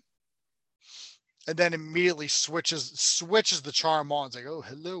 me? and then immediately switches the charm on. It's like, oh,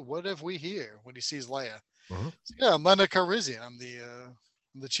 hello, what have we here? When he sees Leia, like, yeah, I'm Lena Calrissian. I'm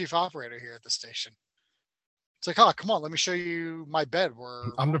the chief operator here at the station. It's like, oh, come on, let me show you my bed.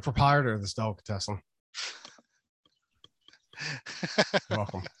 I'm the proprietor of this delicatessen. You're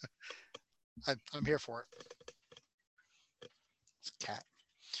welcome. I'm here for it. It's a cat.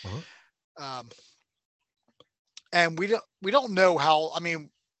 And we don't know how. I mean,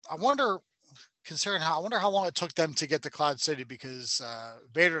 I wonder how long it took them to get to Cloud City, because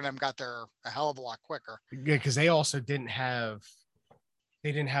Vader and them got there a hell of a lot quicker. Yeah, because they also didn't have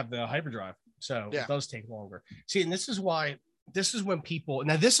the hyperdrive, so it does take longer. See, and this is when people,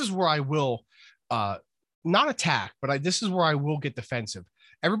 now this is where I will not attack, but this is where I will get defensive.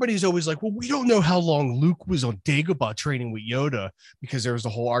 Everybody's always like, well, we don't know how long Luke was on Dagobah training with Yoda, because there was the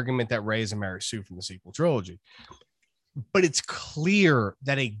whole argument that Rey is a Mary Sue from the sequel trilogy. But it's clear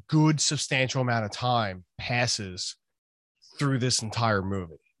that a good substantial amount of time passes through this entire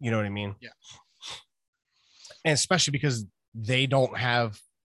movie. You know what I mean? Yeah. And especially because they don't have,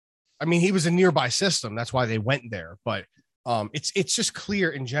 I mean, he was a nearby system. That's why they went there. But it's just clear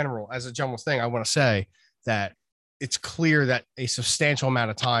in general, as a general thing, I want to say that it's clear that a substantial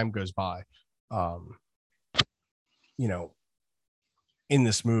amount of time goes by, in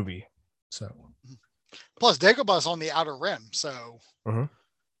this movie. So, plus Dagobah's on the outer rim, so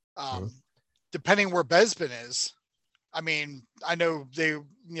depending where Bespin is, I mean, I know they've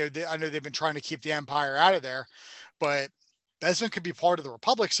been trying to keep the Empire out of there, but Bespin could be part of the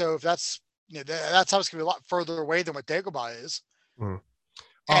Republic. So if that's that's obviously gonna be a lot further away than what Dagobah is,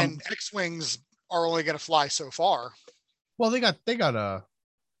 and X-wings are only going to fly so far. Well, they got a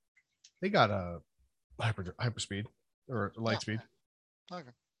hyperspeed or light speed. Okay.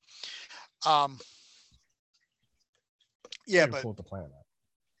 Yeah, but pull the planet out.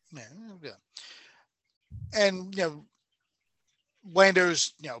 Yeah. And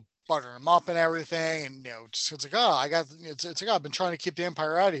Lando's buttering him up and everything, and just it's like, oh, it's like, oh, I've been trying to keep the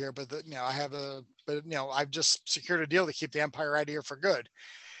Empire out of here, but I've just secured a deal to keep the Empire out of here for good.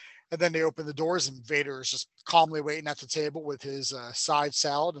 And then they open the doors, and Vader is just calmly waiting at the table with his side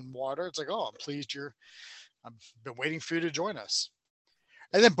salad and water. It's like, oh, I'm pleased I've been waiting for you to join us.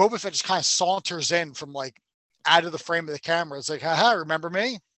 And then Boba Fett just kind of saunters in from like out of the frame of the camera. It's like, haha, remember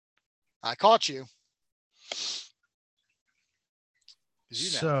me? I caught you.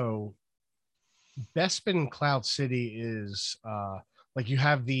 So Bespin Cloud City is like you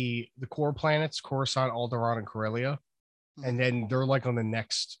have the core planets, Coruscant, Alderaan, and Corellia. And then they're like on the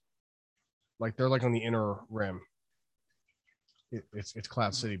next, like they're like on the inner rim. It's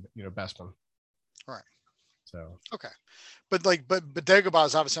Cloud City, Bespin. Right. So okay, but Dagobah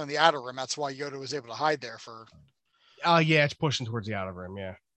is obviously on the outer rim. That's why Yoda was able to hide there for. Yeah, it's pushing towards the outer rim.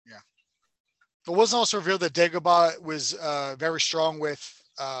 Yeah. It wasn't also revealed that Dagobah was very strong with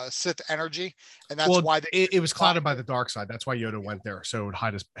Sith energy, and that's why it was clouded by the dark side. That's why Yoda went there, so it would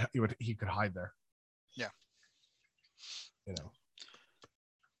hide he could hide there. Yeah.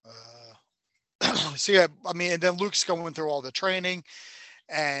 So yeah, I mean, and then Luke's going through all the training,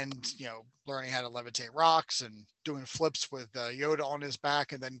 and learning how to levitate rocks and doing flips with Yoda on his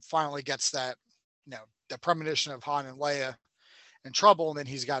back, and then finally gets that the premonition of Han and Leia in trouble, and then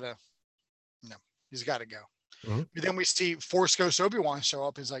he's got to go. But then we see Force Ghost Obi-Wan show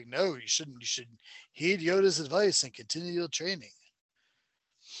up. He's like, no, you shouldn't. You should heed Yoda's advice and continue your training.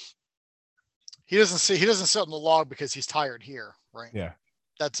 He doesn't sit on the log because he's tired here, right? Yeah.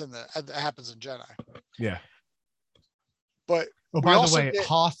 That happens in Jedi. Yeah. But by the way,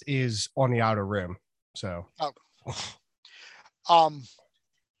 Hoth is on the outer rim. So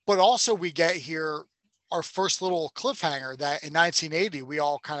but also we get here our first little cliffhanger that in 1980 we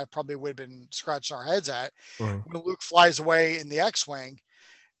all kind of probably would have been scratching our heads at when Luke flies away in the X-Wing,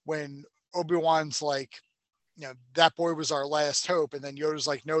 when Obi-Wan's like, that boy was our last hope, and then Yoda's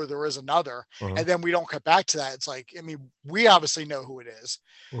like, no, there is another, and then we don't cut back to that. It's like, I mean, we obviously know who it is,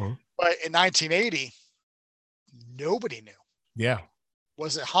 but in 1980 nobody knew. Yeah.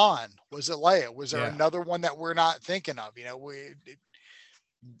 Was it Han? Was it Leia? Was there another one that we're not thinking of?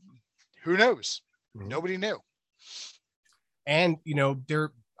 Who knows? Nobody knew. And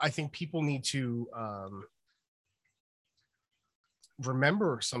I think people need to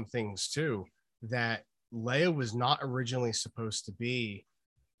remember some things too, that Leia was not originally supposed to be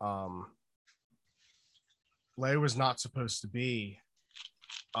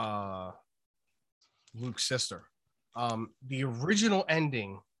Luke's sister. The original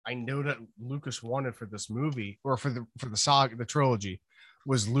ending I know that Lucas wanted for this movie, or for the saga, the trilogy,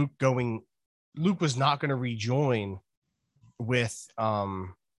 was Luke was not going to rejoin with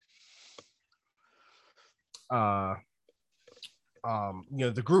the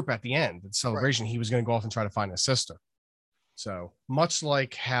group at the end, the celebration, right. He was going to go off and try to find his sister. So much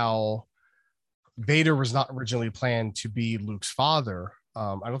like how Vader was not originally planned to be Luke's father.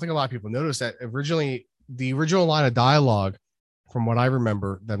 I don't think a lot of people noticed that originally the original line of dialogue, from what I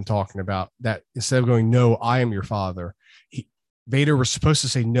remember them talking about, that instead of going, "No, I am your father," Vader was supposed to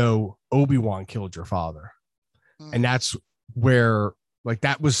say, "No, Obi-Wan killed your father." And that's where, like,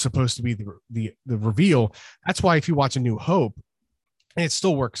 that was supposed to be the reveal. That's why if you watch A New Hope, and it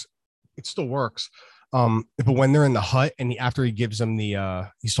still works. But when they're in the hut and after he gives him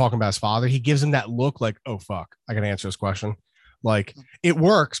he's talking about his father, he gives him that look like, oh, fuck, I got to answer this question. Like, it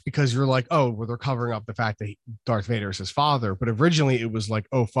works because you're like, oh, well, they're covering up the fact that Darth Vader is his father. But originally it was like,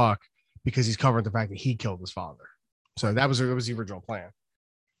 oh, fuck, because he's covering the fact that he killed his father. So it was the original plan.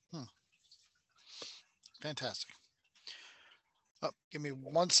 Fantastic. Oh, give me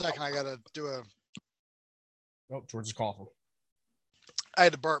 1 second. I got to do a. Oh, George is coughing. I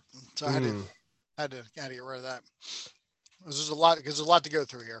had to burp, so I had to get rid of that. There's a lot to go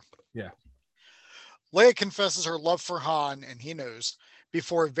through here. Yeah. Leia confesses her love for Han, and he knows,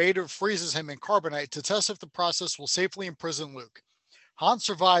 before Vader freezes him in carbonite to test if the process will safely imprison Luke. Han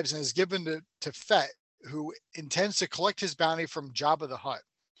survives and is given to Fett, who intends to collect his bounty from Jabba the Hutt.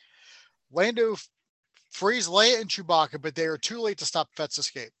 Lando frees Leia and Chewbacca, but they are too late to stop Fett's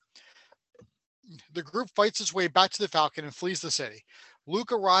escape. The group fights its way back to the Falcon and flees the city.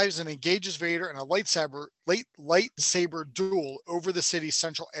 Luke arrives and engages Vader in a lightsaber duel over the city's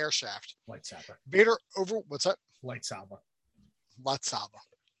central air shaft. Lightsaber. Vader what's that? Lightsaber.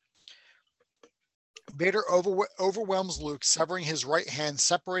 Vader overwhelms Luke, severing his right hand,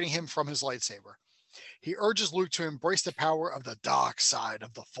 separating him from his lightsaber. He urges Luke to embrace the power of the dark side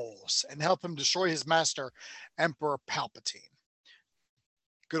of the Force and help him destroy his master, Emperor Palpatine.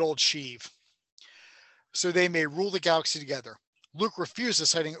 Good old Sheev. So they may rule the galaxy together. Luke refuses,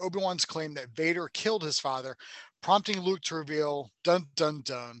 citing Obi-Wan's claim that Vader killed his father, prompting Luke to reveal, dun dun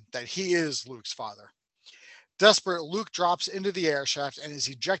dun, that he is Luke's father. Desperate, Luke drops into the air shaft and is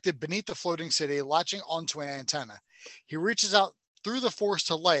ejected beneath the floating city, latching onto an antenna. He reaches out through the Force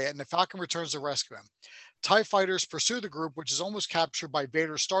to Leia, and the Falcon returns to rescue him. TIE fighters pursue the group, which is almost captured by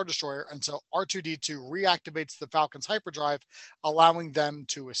Vader's Star Destroyer, until R2-D2 reactivates the Falcon's hyperdrive, allowing them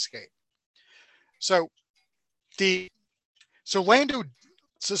to escape. So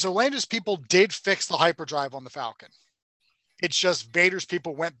Lando's people did fix the hyperdrive on the Falcon. It's just Vader's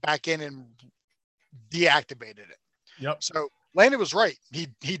people went back in and deactivated it. Yep. So Lando was right. He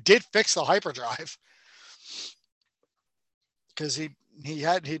did fix the hyperdrive because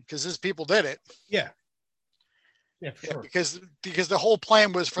because his people did it. Yeah. Yeah, for sure. Because the whole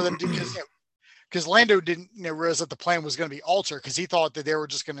plan was for them to because Lando didn't realize that the plan was going to be altered, because he thought that they were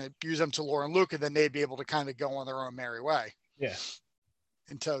just going to use them to lure and Luke, and then they'd be able to kind of go on their own merry way. Yeah.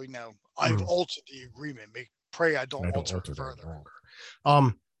 Until, I've altered the agreement. Pray I don't alter it further.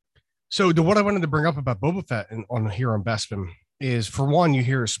 So what I wanted to bring up about Boba Fett on here on Bespin is, for one, you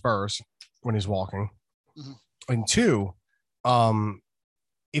hear his spurs when he's walking. Mm-hmm. And two,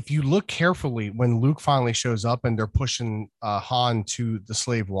 if you look carefully, when Luke finally shows up and they're pushing Han to the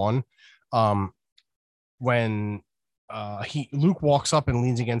Slave One, when Luke walks up and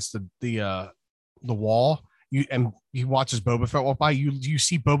leans against the wall, and he watches Boba Fett walk by, you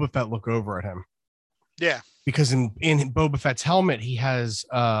see Boba Fett look over at him. Yeah, because in Boba Fett's helmet, he has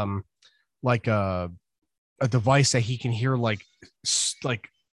like a device that he can hear like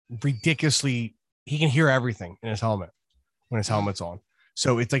ridiculously. He can hear everything in his helmet when his helmet's on.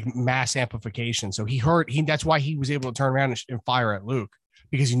 So it's like mass amplification. So that's why he was able to turn around and fire at Luke,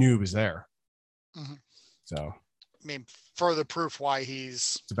 because he knew he was there. Mm-hmm. So, further proof why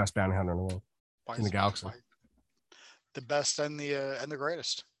he's the best bounty hunter in the world, in the galaxy, the best and the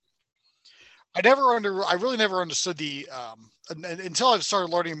greatest. I really never understood the until I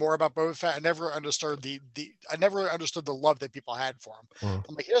started learning more about Boba Fett. I never understood the love that people had for him. Mm.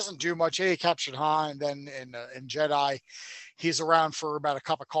 I'm like, he doesn't do much. He captured Han, and then in Jedi, he's around for about a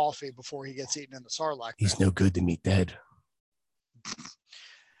cup of coffee before he gets eaten in the Sarlacc. He's no good to meet dead.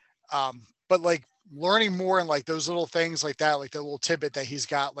 But like learning more and like those little things like that, like the little tidbit that he's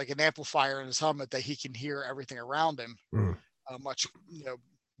got like an amplifier in his helmet that he can hear everything around him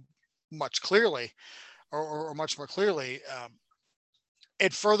much clearly, or much more clearly.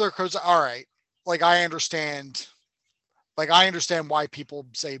 It further goes, all right, like I understand why people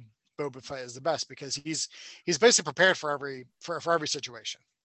say Boba Fett is the best, because he's basically prepared for every situation.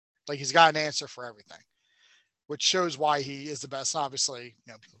 Like he's got an answer for everything, which shows why he is the best. And obviously,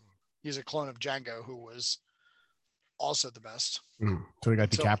 he's a clone of Django, who was also the best. So he got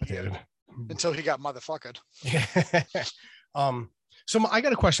decapitated. until he got motherfucked. So I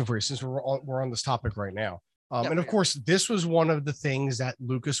got a question for you since we're on this topic right now. And of course, this was one of the things that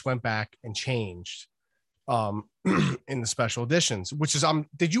Lucas went back and changed in the special editions, which is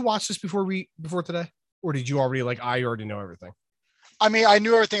did you watch this before today, or did you already I already know everything? I mean, I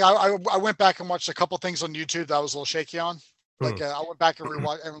knew everything. I went back and watched a couple things on YouTube that I was a little shaky on. I went back and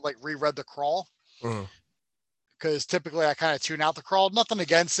reread the crawl. Because typically I kind of tune out the crawl. Nothing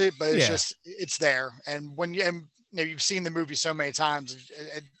against it, but it's just it's there. And when you've seen the movie so many times,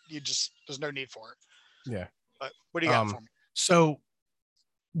 there's no need for it. Yeah. But what do you got for me? So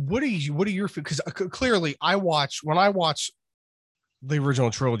what are your, because clearly when I watch the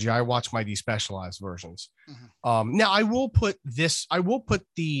original trilogy, I watch my despecialized versions. Now I will put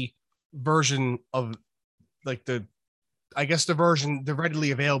the version of the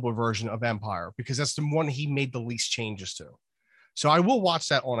readily available version of Empire, because that's the one he made the least changes to. So I will watch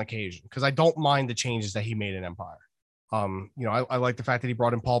that on occasion because I don't mind the changes that he made in Empire. I like the fact that he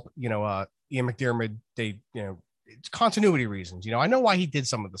brought in Ian McDiarmid. It's continuity reasons. I know why he did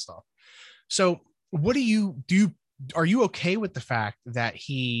some of the stuff. So what do you do? Are you okay with the fact that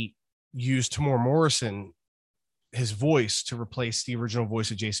he used Tamora Morrison, his voice, to replace the original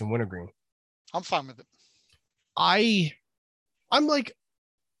voice of Jason Wintergreen? I'm fine with it. I'm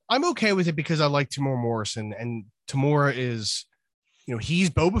okay with it because I like Tamora Morrison, and Tamora is, he's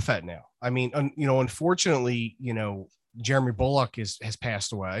Boba Fett now. I mean, unfortunately, Jeremy Bulloch has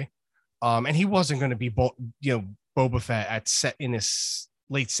passed away, and he wasn't going to be, Boba Fett in his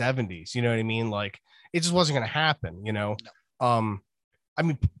late 70s. You know what I mean? Like, it just wasn't going to happen. No. I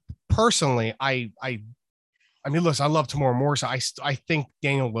mean, personally, I mean, listen, I love Tamora Morrison. I think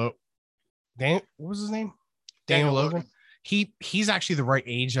what was his name? Daniel Logan. He's actually the right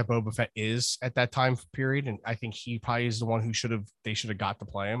age that Boba Fett is at that time period, and I think he probably is the one who should have got to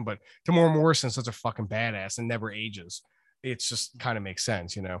play him. But Tamora Morrison's such a fucking badass and never ages. It's just kind of makes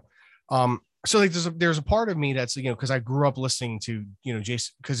sense, So there's a part of me that's because I grew up listening to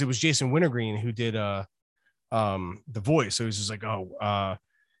Jason, because it was Jason Wintergreen who did the voice, so he's just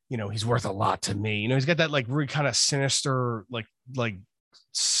he's worth a lot to me. He's got that really kind of sinister like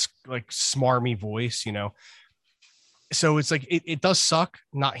smarmy voice, So it's it does suck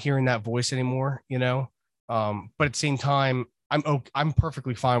not hearing that voice anymore, but at the same time, I'm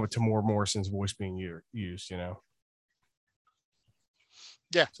perfectly fine with Tamora Morrison's voice being used,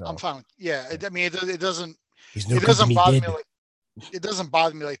 Yeah, so, I'm fine. Yeah, I mean, it doesn't. He's no it doesn't bother me. It doesn't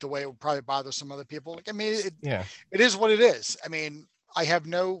bother me like the way it would probably bother some other people. I mean, it is what it is. I mean, I have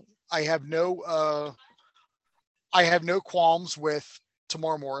no qualms with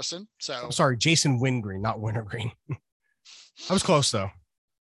Tamora Morrison. So I'm sorry, Jason Wingreen, not Wintergreen. I was close though.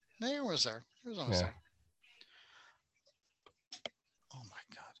 No, he was there. He was almost there. Oh my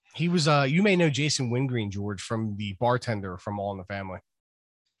god. He was. You may know Jason Wingreen, George, from the bartender from All in the Family.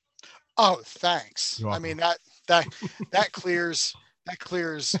 Oh, thanks. I mean that clears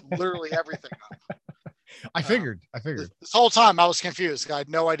literally everything up. I figured. This whole time I was confused. I had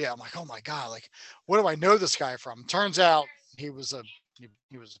no idea. I'm like, oh my god, what do I know this guy from? Turns out he was a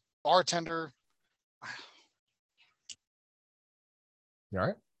bartender. You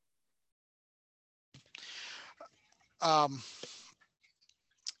all right?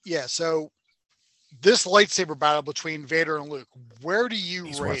 Yeah, so this lightsaber battle between Vader and Luke, where do you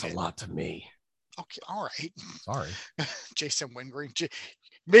He's rate worth a lot to me. Okay, all right. Sorry. Jason Wintergreen.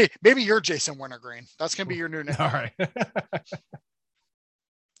 Maybe you're Jason Wintergreen. That's going to be your new name. All right.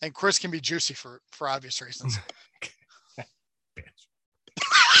 And Chris can be Juicy for obvious reasons.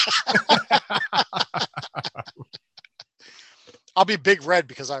 I'll be Big Red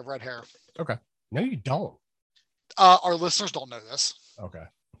because I have red hair. Okay. No, you don't. Our listeners don't know this. Okay.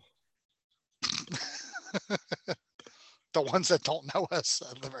 The ones that don't know us,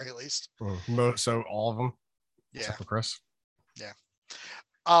 at the very least. So all of them? Yeah. Except for Chris? Yeah.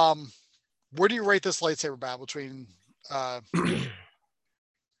 Where do you rate this lightsaber battle between Darth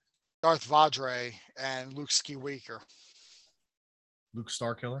Vadre and Luke Skywalker? Luke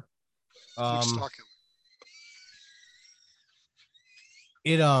Starkiller? Luke Starkiller.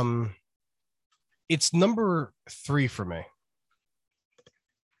 It's number 3 for me.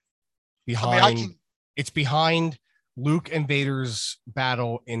 It's behind Luke and Vader's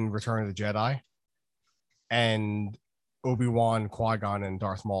battle in Return of the Jedi and Obi-Wan, Qui-Gon, and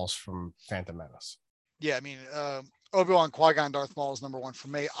Darth Maul's from Phantom Menace. Yeah, I mean, Obi-Wan, Qui-Gon, Darth Maul is number 1 for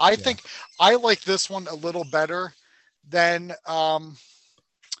me. I think I like this one a little better than the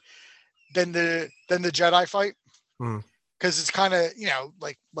Jedi fight. Because it's kind of,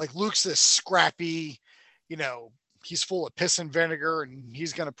 like Luke's this scrappy, he's full of piss and vinegar, and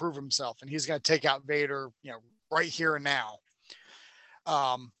he's going to prove himself, and he's going to take out Vader, right here and now.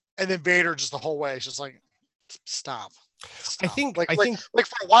 And then Vader just the whole way is just like, stop. I think like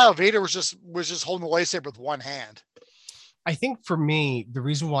for a while, Vader was just holding the lightsaber with one hand. I think for me, the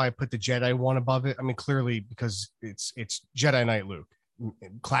reason why I put the Jedi one above it, I mean, clearly because it's Jedi Knight Luke,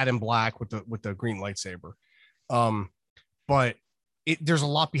 clad in black with the green lightsaber. But there's a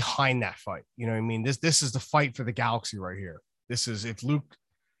lot behind that fight. You know what I mean? This is the fight for the galaxy right here. This is if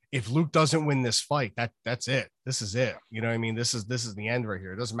Luke doesn't win this fight, that's it. This is it. You know what I mean? This is the end right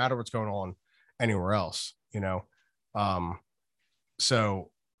here. It doesn't matter what's going on anywhere else,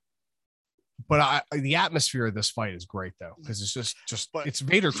 So, but the atmosphere of this fight is great though, because it's just it's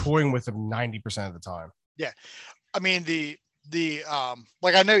Vader toying with him 90% of the time. Yeah, I mean the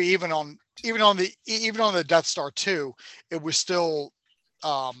like I know even on the Death Star 2, it was still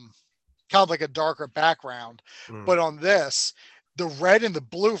kind of like a darker background, but on this, the red and the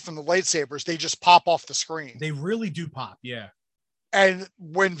blue from the lightsabers, they just pop off the screen. They really do pop, yeah. And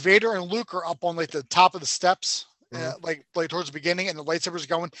when Vader and Luke are up on like the top of the steps, like towards the beginning, and the lightsabers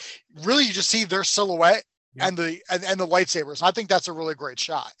going, really you just see their silhouette and the lightsabers. I think that's a really great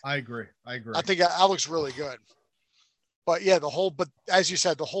shot. I agree. I think that looks really good. But yeah, but as you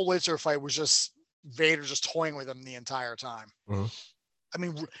said, the whole lightsaber fight was just Vader just toying with him the entire time. I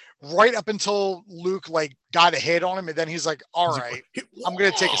mean, right up until Luke like got a hit on him, and then he's like, "All right, I'm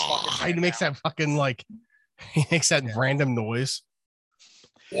gonna take his fucking." He makes that fucking he makes that random noise.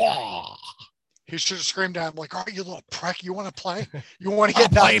 Yeah. He should have screamed at him like, "All right, you little prick, you want to play? You want to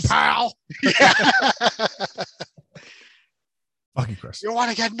get nuts, play, pal?" Yeah. Fuck you, Chris. You want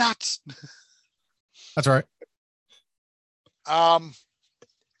to get nuts? That's right. And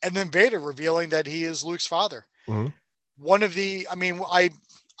then Vader revealing that he is Luke's father. One of the, I mean, I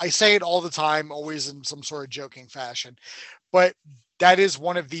say it all the time, always in some sort of joking fashion, but that is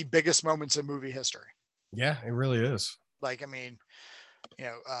one of the biggest moments in movie history. Yeah, it really is. Like, I mean,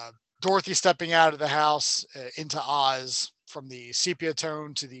 Dorothy stepping out of the house into Oz, from the sepia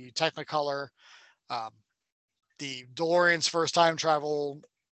tone to the Technicolor, the DeLorean's first time travel,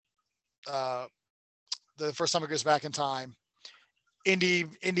 the first time it goes back in time,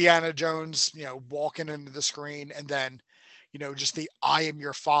 Indiana Jones, walking into the screen, and then, just the "I am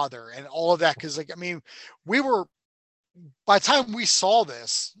your father" and all of that. Cause like, I mean, by the time we saw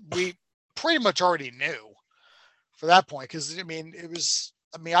this, we pretty much already knew for that point. Cause I mean,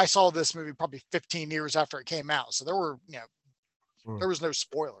 I saw this movie probably 15 years after it came out. So there were, there was no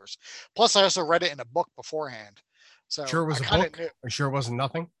spoilers. Plus I also read it in a book beforehand. So sure it was a book? Are you sure it wasn't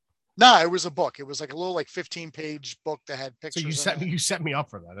nothing? No, it was a book. It was like a little 15-page book that had pictures. So you set me up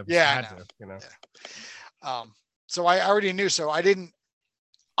for that. Yeah, Yeah. So I already knew. So I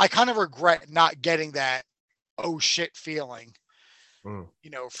kind of regret not getting that oh shit feeling,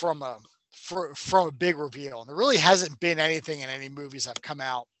 from a big reveal. And there really hasn't been anything in any movies that have come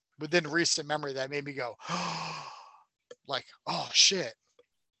out within recent memory that made me go, like, oh shit.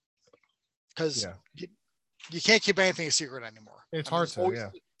 Because you can't keep anything a secret anymore. It's hard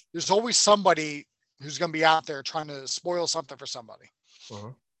to, There's always somebody who's going to be out there trying to spoil something for somebody.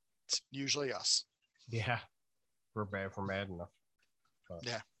 It's usually us. Yeah. We're mad enough. But.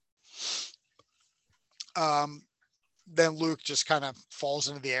 Yeah. Then Luke just kind of falls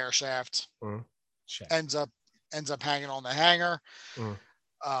into the air shaft. Ends up hanging on the hanger.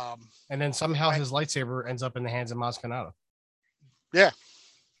 And then somehow his lightsaber ends up in the hands of Maz Kanata. Yeah.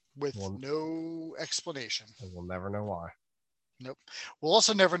 With no explanation. And we'll never know why. Nope. We'll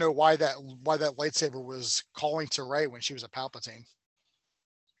also never know why that lightsaber was calling to Rey when she was a Palpatine.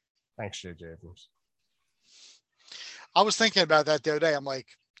 Thanks, J.J. Abrams. I was thinking about that the other day. I'm like,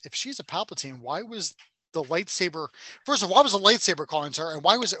 if she's a Palpatine, why was the lightsaber? First of all, why was the lightsaber calling to her, and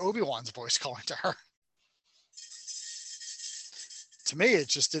why was Obi-Wan's voice calling to her? To me, it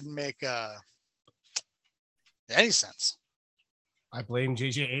just didn't make any sense. I blame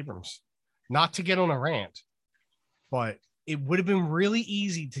J.J. Abrams. Not to get on a rant, but it would have been really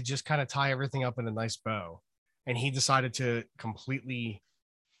easy to just kind of tie everything up in a nice bow. And he decided to completely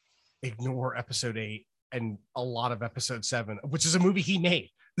ignore episode 8 and a lot of episode 7, which is a movie he made.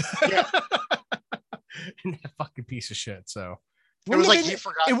 Yeah. And that fucking piece of shit. So it was like he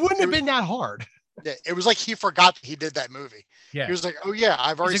forgot. It wouldn't have been that hard. Yeah, it was like he forgot he did that movie. Yeah. He was like, oh yeah,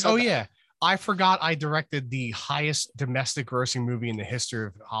 I've already said that. Yeah. I forgot I directed the highest domestic grossing movie in the history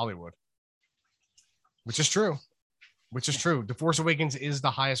of Hollywood. Which is true. The Force Awakens is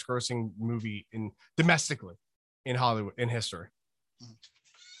the highest grossing movie domestically in Hollywood in history.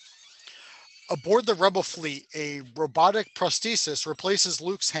 Aboard the Rebel fleet, a robotic prosthesis replaces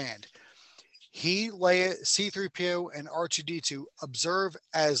Luke's hand. he, Leia, C-3PO, and R2-D2 observe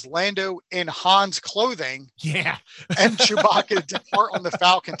as Lando in Han's clothing. Yeah. And Chewbacca depart on the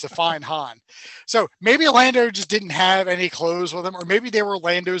Falcon to find Han. So maybe Lando just didn't have any clothes with him, or maybe they were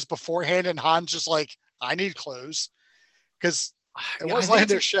Lando's beforehand, and Han's just like, I need clothes. Because it was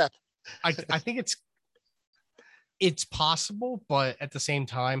Lando's ship. I think it's possible, but at the same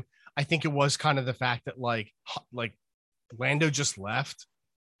time, I think it was kind of the fact that like Lando just left.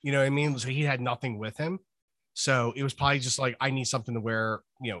 You know what I mean? So he had nothing with him. So it was probably just like, I need something to wear,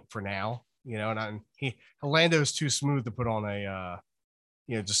 for now, and Lando's too smooth to put on a,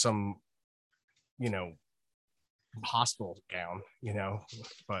 just some, hospital gown,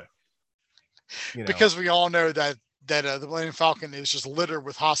 but, because we all know that the Millennium Falcon is just littered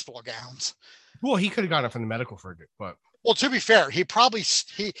with hospital gowns. Well, he could have got it from the medical frigate, but. Well, to be fair, he probably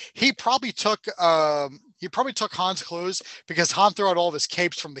took Han's clothes, because Han threw out all of his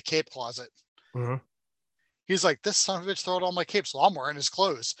capes from the cape closet. Mm-hmm. He's like, this son of a bitch threw out all my capes, so I'm wearing his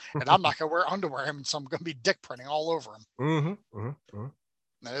clothes, and I'm not gonna wear underwear him, so I'm gonna be dick printing all over him. Mm-hmm. Mm-hmm.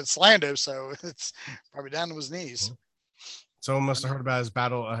 And it's Lando, so it's probably down to his knees. Mm-hmm. Someone must have heard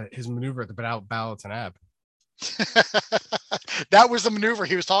about his maneuver at the Battle of Tanab. That was the maneuver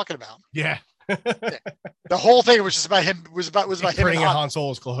he was talking about. Yeah. The whole thing was just about him. Was about him putting in Han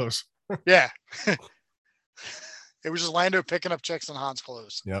Solo's clothes. Yeah. It was just Lando picking up chicks in Han's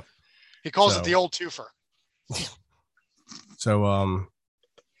clothes. Yep. He calls it the old twofer. So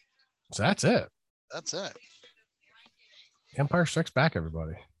that's it. That's it. Empire Strikes Back,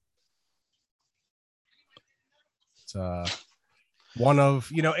 everybody. It's one of,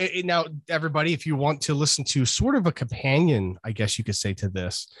 now everybody, if you want to listen to sort of a companion, I guess you could say, to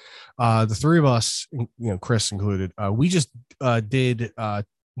this, the three of us, Chris included, we just did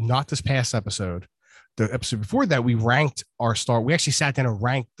not this past episode, the episode before that, we actually sat down and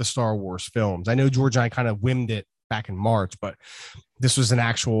ranked the Star Wars films. I know George and I kind of whimmed it back in March, but this was an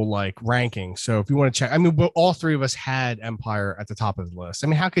actual ranking. So if you want to check, all three of us had Empire at the top of the list.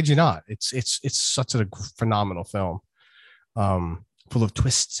 How could you not? It's such a phenomenal film. Full of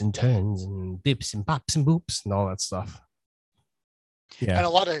twists and turns and bips and bops and boops and all that stuff. Yeah, and a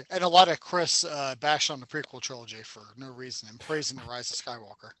lot of Chris bashed on the prequel trilogy for no reason and praising the Rise of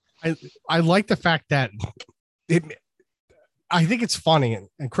Skywalker. I like the fact that I think it's funny,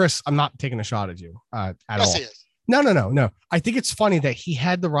 and Chris, I'm not taking a shot at you at all. He is. No. I think it's funny that he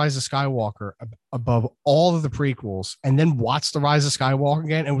had the Rise of Skywalker above all of the prequels, and then watched the Rise of Skywalker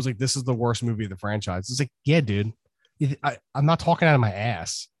again and was like, "This is the worst movie of the franchise." It's like, yeah, dude. I'm not talking out of my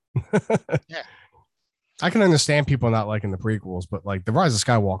ass. Yeah, I can understand people not liking the prequels, but the Rise of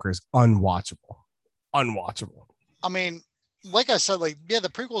Skywalker is unwatchable. Like I said, the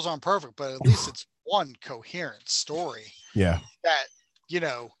prequels aren't perfect, but at least it's one coherent story. Yeah, that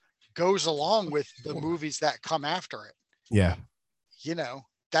goes along with the movies that come after it. Yeah,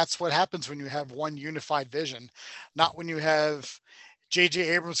 that's what happens when you have one unified vision, not when you have J.J.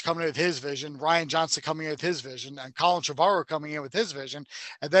 Abrams coming in with his vision, Rian Johnson coming in with his vision, and Colin Trevorrow coming in with his vision,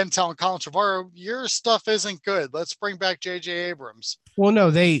 and then telling Colin Trevorrow, your stuff isn't good. Let's bring back J.J. Abrams. Well,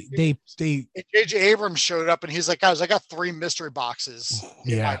 no, they J.J. Abrams showed up, and he's like, guys, I got 3 mystery boxes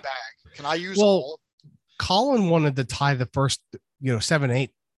in my bag. Can I use all? Colin wanted to tie the first, 7,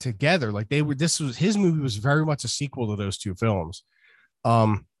 8 together. His movie was very much a sequel to those two films.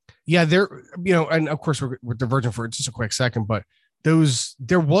 And of course we're diverging for just a quick second, but there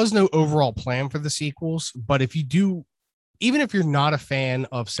was no overall plan for the sequels. But if you do, even if you're not a fan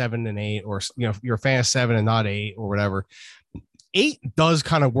of 7 and 8, or you're a fan of 7 and not 8 or whatever, 8 does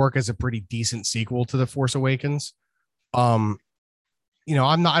kind of work as a pretty decent sequel to The Force Awakens. I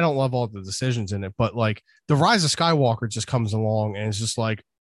don't love all the decisions in it, but the Rise of Skywalker just comes along and it's just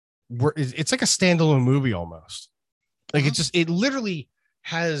it's like a standalone movie almost. It literally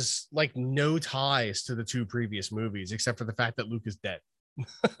has no ties to the 2 previous movies, except for the fact that Luke is dead.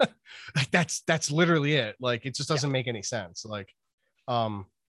 That's literally it. It just doesn't make any sense. People,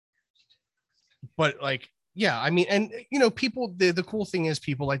 the cool thing is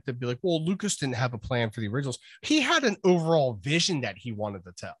people like to be like, well, Lucas didn't have a plan for the originals. He had an overall vision that he wanted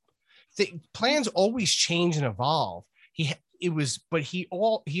to tell. The plans always change and evolve. He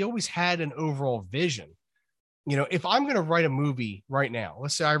always had an overall vision. If I'm going to write a movie right now,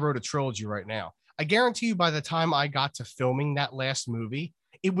 let's say I wrote a trilogy right now, I guarantee you by the time I got to filming that last movie,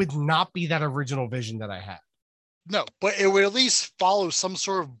 it would not be that original vision that I had. No, but it would at least follow some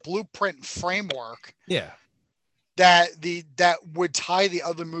sort of blueprint framework. Yeah. That would tie the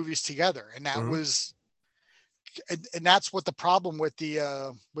other movies together. And that was, and that's what the problem with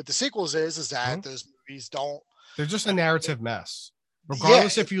the sequels is that those movies don't. They're just a narrative mess.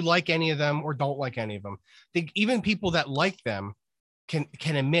 regardless if you like any of them or don't like any of them. I think even people that like them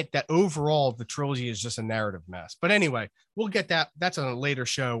can admit that overall the trilogy is just a narrative mess. But anyway, we'll get that. That's on a later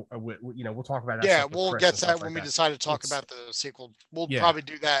show. We'll talk about that. Yeah, we'll get to that when we decide to talk about the sequel. We'll probably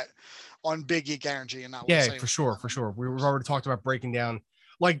do that on Big Geek Energy and not. For sure. We've already talked about breaking down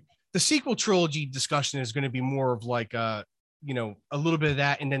like the sequel trilogy discussion is going to be more of like a little bit of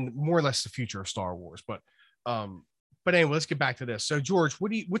that, and then more or less the future of Star Wars. But anyway, let's get back to this. So George,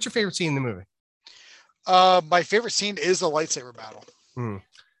 what's your favorite scene in the movie? My favorite scene is the lightsaber battle.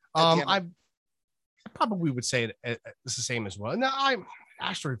 I probably would say it's the same as well. No,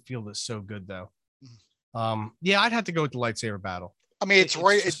 Asteroid Field is so good though. I'd have to go with the lightsaber battle. I mean, it's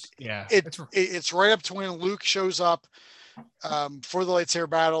right up to when Luke shows up for the lightsaber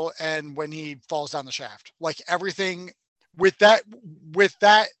battle and when he falls down the shaft. Like everything with that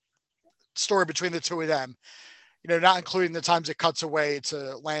story between the two of them, not including the times it cuts away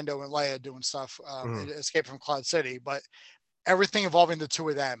to Lando and Leia doing stuff, Escape from Cloud City, but everything involving the two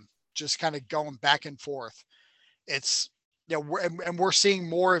of them just kind of going back and forth. It's, we're seeing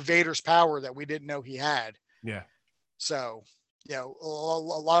more of Vader's power that we didn't know he had. Yeah. So, a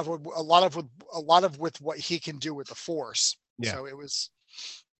lot of with what he can do with the Force. Yeah. So it was.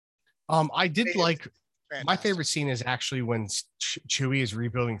 I did like fantastic. My favorite scene is actually when Chewie is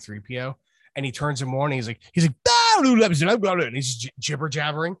rebuilding 3PO and he turns him on. And he's like, and he's jibber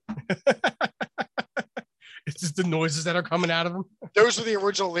jabbering. It's just the noises that are coming out of him. Those are the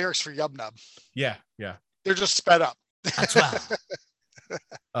original lyrics for Yub Nub. Yeah. They're just sped up. That's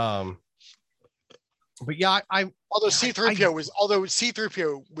wow. But yeah, although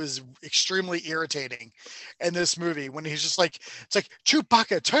C-3PO was extremely irritating in this movie when he's just like, it's like,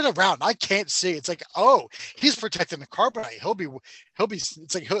 Chewbacca, turn around, I can't see. It's like, oh, he's protecting the carbonite. He'll be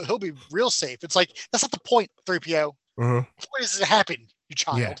real safe. It's like, that's not the point, 3PO. Mm-hmm. What does it happen, you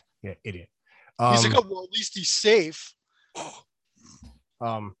child? Yeah, idiot. He's like, oh, well, at least he's safe.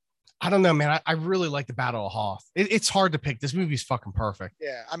 I don't know, man. I really like the Battle of Hoth. It's hard to pick. This movie's fucking perfect.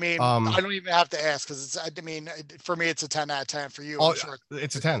 Yeah, I mean, I don't even have to ask because for me, it's a 10 out of 10. For you, I'm sure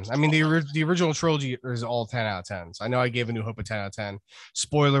it's a 10. I mean, the original trilogy is all 10 out of 10s. I know I gave A New Hope a 10 out of 10.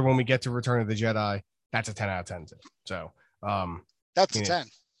 Spoiler: when we get to Return of the Jedi, that's a 10 out of 10 too. So, that's a 10.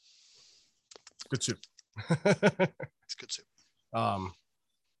 It's good soup. It's good soup.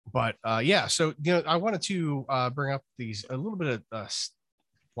 But so I wanted to bring up a little bit of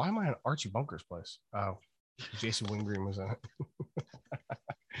why am I at Archie Bunker's place? Oh, Jason Wingreen was in it.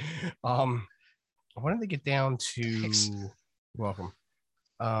 I wanted to get down to Thanks. Welcome.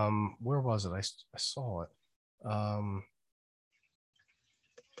 Where was it? I saw it.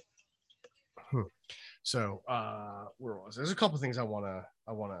 So where was it? There's a couple things I wanna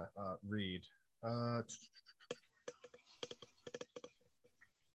read. Where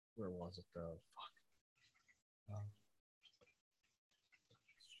was it though? Fuck.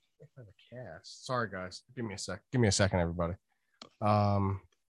 I have a cast. Sorry guys. Give me a second, everybody. Give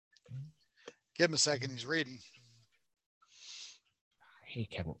him a second. He's reading. I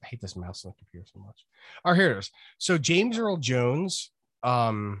hate this mouse on the computer so much. All right, here it is. So James Earl Jones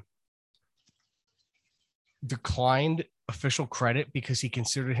declined official credit because he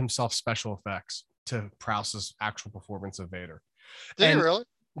considered himself special effects to Prowse's actual performance of Vader. Did he really?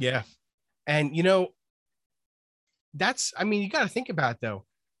 Yeah. And that's, I mean, you got to think about it though.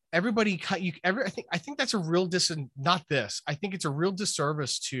 Everybody I think that's a real I think it's a real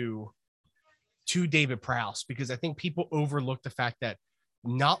disservice to David Prowse, because I think people overlook the fact that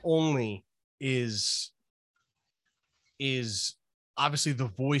not only is obviously the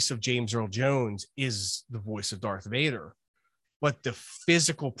voice of James Earl Jones is the voice of Darth Vader, but the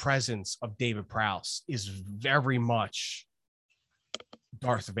physical presence of David Prowse is very much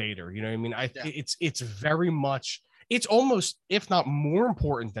Darth Vader. You know what I mean? It's very much, it's almost, if not more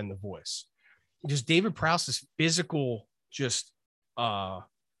important than the voice. Just David Prowse's physical, just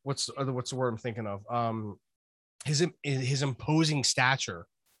what's the word I'm thinking of? His imposing stature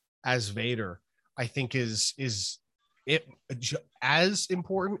as Vader, I think is it as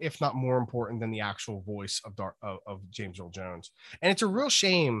important, if not more important, than the actual voice of James Earl Jones. And it's a real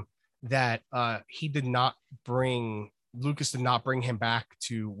shame that Lucas did not bring him back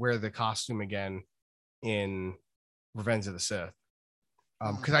to wear the costume again in Revenge of the Sith,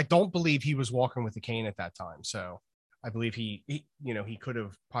 because I don't believe he was walking with a cane at that time. So I believe he could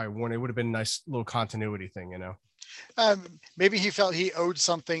have probably worn it. It would have been a nice little continuity thing, Maybe he felt he owed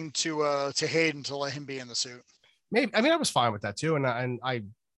something to Hayden to let him be in the suit. Maybe. I mean, I was fine with that too, and I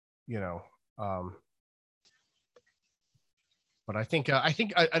but I think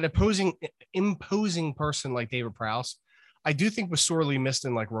an imposing person like David Prowse, I do think was sorely missed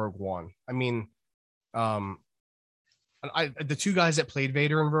in like Rogue One. I mean, the two guys that played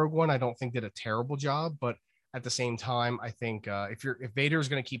Vader in Rogue One, I don't think did a terrible job, but at the same time, I think if Vader is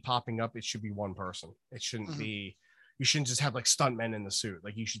going to keep popping up, it should be one person. It shouldn't be. You shouldn't just have like stuntmen in the suit.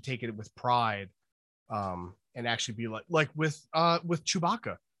 Like you should take it with pride, and actually be like with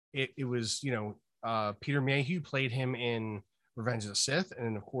Chewbacca. It was Peter Mayhew played him in Revenge of the Sith,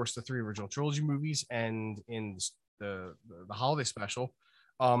 and of course the 3 original trilogy movies, and in the holiday special.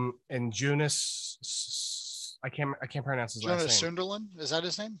 And Jonas, I can't pronounce his last name. Jonas Sunderland, is that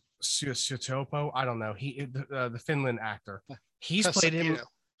his name? Sutopo, I don't know. He the Finland actor. He's played him.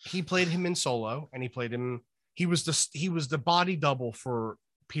 He played him in Solo, and he played him. He was the body double for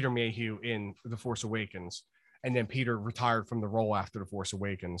Peter Mayhew in The Force Awakens, and then Peter retired from the role after The Force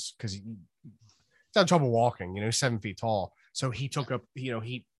Awakens because he's had trouble walking. He's 7 feet tall, so he took up.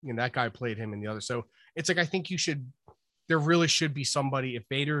 That guy played him in the other. So it's like I think there really should be somebody if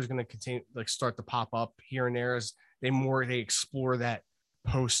Vader is going to continue start to pop up here and there as they explore that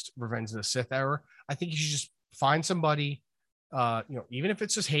post Revenge of the Sith era. I think you should just find somebody, even if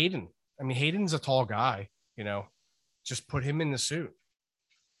it's just Hayden. I mean, Hayden's a tall guy, just put him in the suit.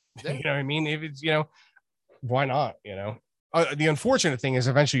 Yeah. You know what I mean? If it's, why not? The unfortunate thing is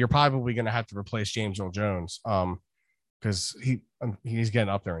eventually you're probably going to have to replace James Earl Jones. Because he's getting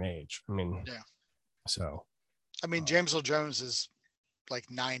up there in age. I mean, yeah. So, I mean, James Earl Jones is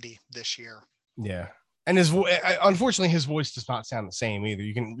like 90 this year. Yeah. And unfortunately, his voice does not sound the same either.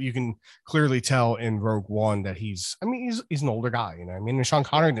 You can clearly tell in Rogue One that he's an older guy. I mean, and Sean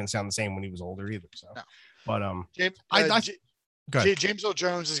Connery didn't sound the same when he was older either. So, no. But James Earl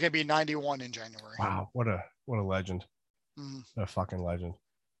Jones is going to be 91 in January. Wow, what a legend, a fucking legend.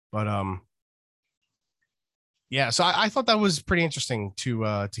 But yeah. So I thought that was pretty interesting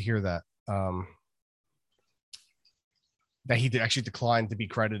to hear that that he actually declined to be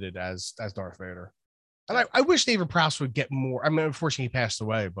credited as Darth Vader. And I wish David Prowse would get more. I mean, unfortunately, he passed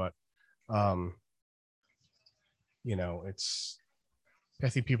away, but, I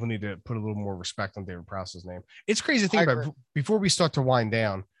think people need to put a little more respect on David Prowse's name. It's crazy to think about before we start to wind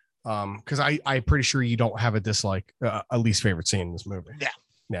down, because I'm pretty sure you don't have a dislike, a least favorite scene in this movie. Yeah.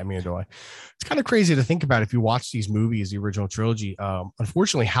 Yeah, neither do I. It's kind of crazy to think about if you watch these movies, the original trilogy.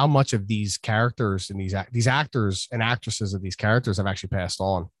 Unfortunately, how much of these characters and these actors and actresses of these characters have actually passed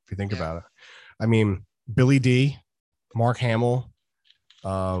on, if you think about it. I mean, Billy Dee, Mark Hamill,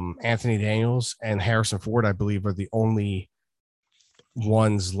 Anthony Daniels, and Harrison Ford, I believe, are the only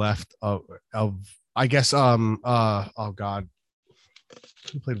ones left of I guess oh god,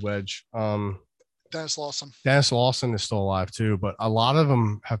 who played Wedge? Dennis Lawson. Dennis Lawson is still alive too, but a lot of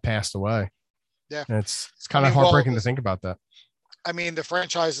them have passed away. Yeah, and it's kind of heartbreaking to think about that. I mean, the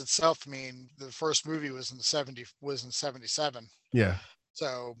franchise itself. I mean, the first movie was in 77. Yeah.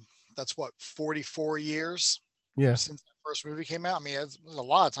 So that's what 44 years. Yeah. Since the first movie came out. I mean, there's a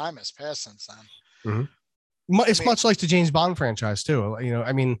lot of time has passed since then. Mm-hmm. It's much like the James Bond franchise too.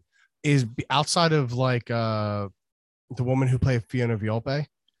 I mean, is outside of like the woman who played Fiona Volpe.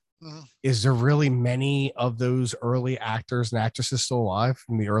 Is there really many of those early actors and actresses still alive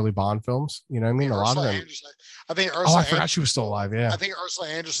from the early Bond films? You know what I mean? A lot of them. I think I forgot she was still alive. Yeah. I think Ursula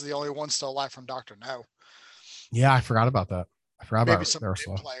Andress is the only one still alive from Dr. No. Yeah, I forgot about that. I forgot maybe about some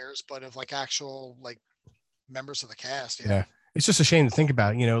Ursula. Players, but of like actual like members of the cast. Yeah. It's just a shame to think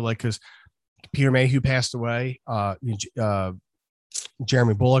about, because Peter Mayhew passed away.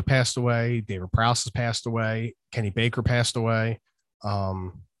 Jeremy Bulloch passed away. David Prowse has passed away. Kenny Baker passed away.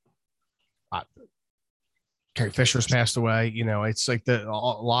 Carrie Fisher's passed away. It's like a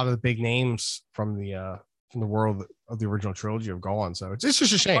lot of the big names from the world of the original trilogy have gone. So it's just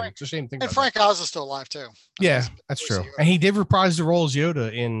a shame. It's a shame to think. And Frank Oz is still alive too. Yeah, that's true. And he did reprise the role as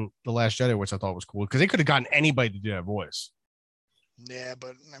Yoda in The Last Jedi, which I thought was cool because they could have gotten anybody to do that voice. Yeah,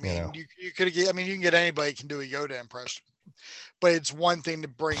 but I mean, you could get. I mean, you can get anybody can do a Yoda impression, but it's one thing to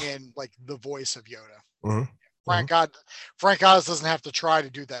bring in like the voice of Yoda. Mm-hmm. Frank Oz doesn't have to try to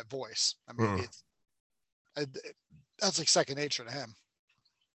do that voice. I mean, that's like second nature to him.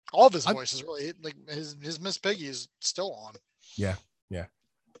 All of his voices really like his Miss Piggy is still on. Yeah.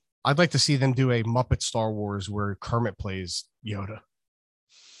 I'd like to see them do a Muppet Star Wars where Kermit plays Yoda.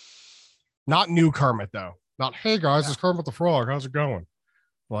 Not new Kermit though. Not, hey guys, it's Kermit the Frog. How's it going?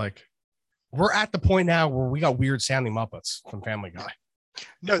 Like, we're at the point now where we got weird sounding Muppets from Family Guy.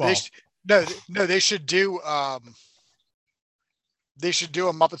 No, they should do a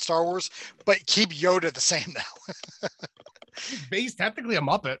Muppet Star Wars, but keep Yoda the same now. He's technically a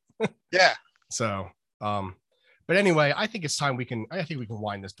Muppet. Yeah. So, but anyway, I think it's time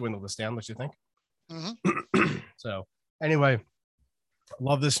dwindle this down. What you think? Mm-hmm. So, Anyway,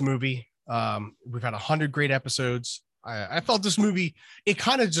 love this movie. We've had 100 great episodes. I felt this movie, it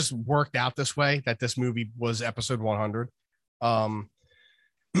kind of just worked out this way that this movie was episode 100.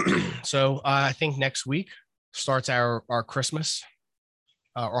 So I think next week starts our Christmas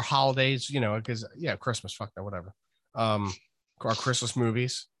or holidays, because Christmas, fuck that, whatever. Our Christmas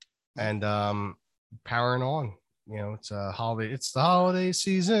movies and powering on. It's a holiday. It's the holiday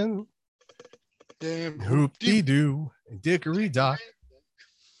season. Hoop-dee-doo, dickory dock.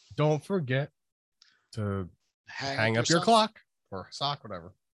 Don't forget to hang up your clock or sock,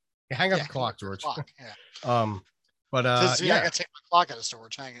 whatever. Hang up the clock, George. Clock, yeah. But I gotta take my clock out of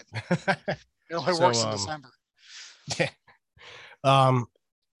storage. Hang it. It only works in December. Yeah.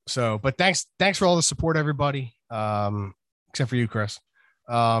 But thanks for all the support, everybody. Except for you, Chris.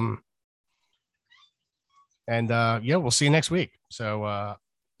 We'll see you next week. So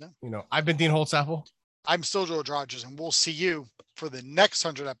I've been Dean Holtzapfel. I'm still George Rogers, and we'll see you for the next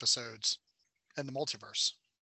 100 episodes in the multiverse.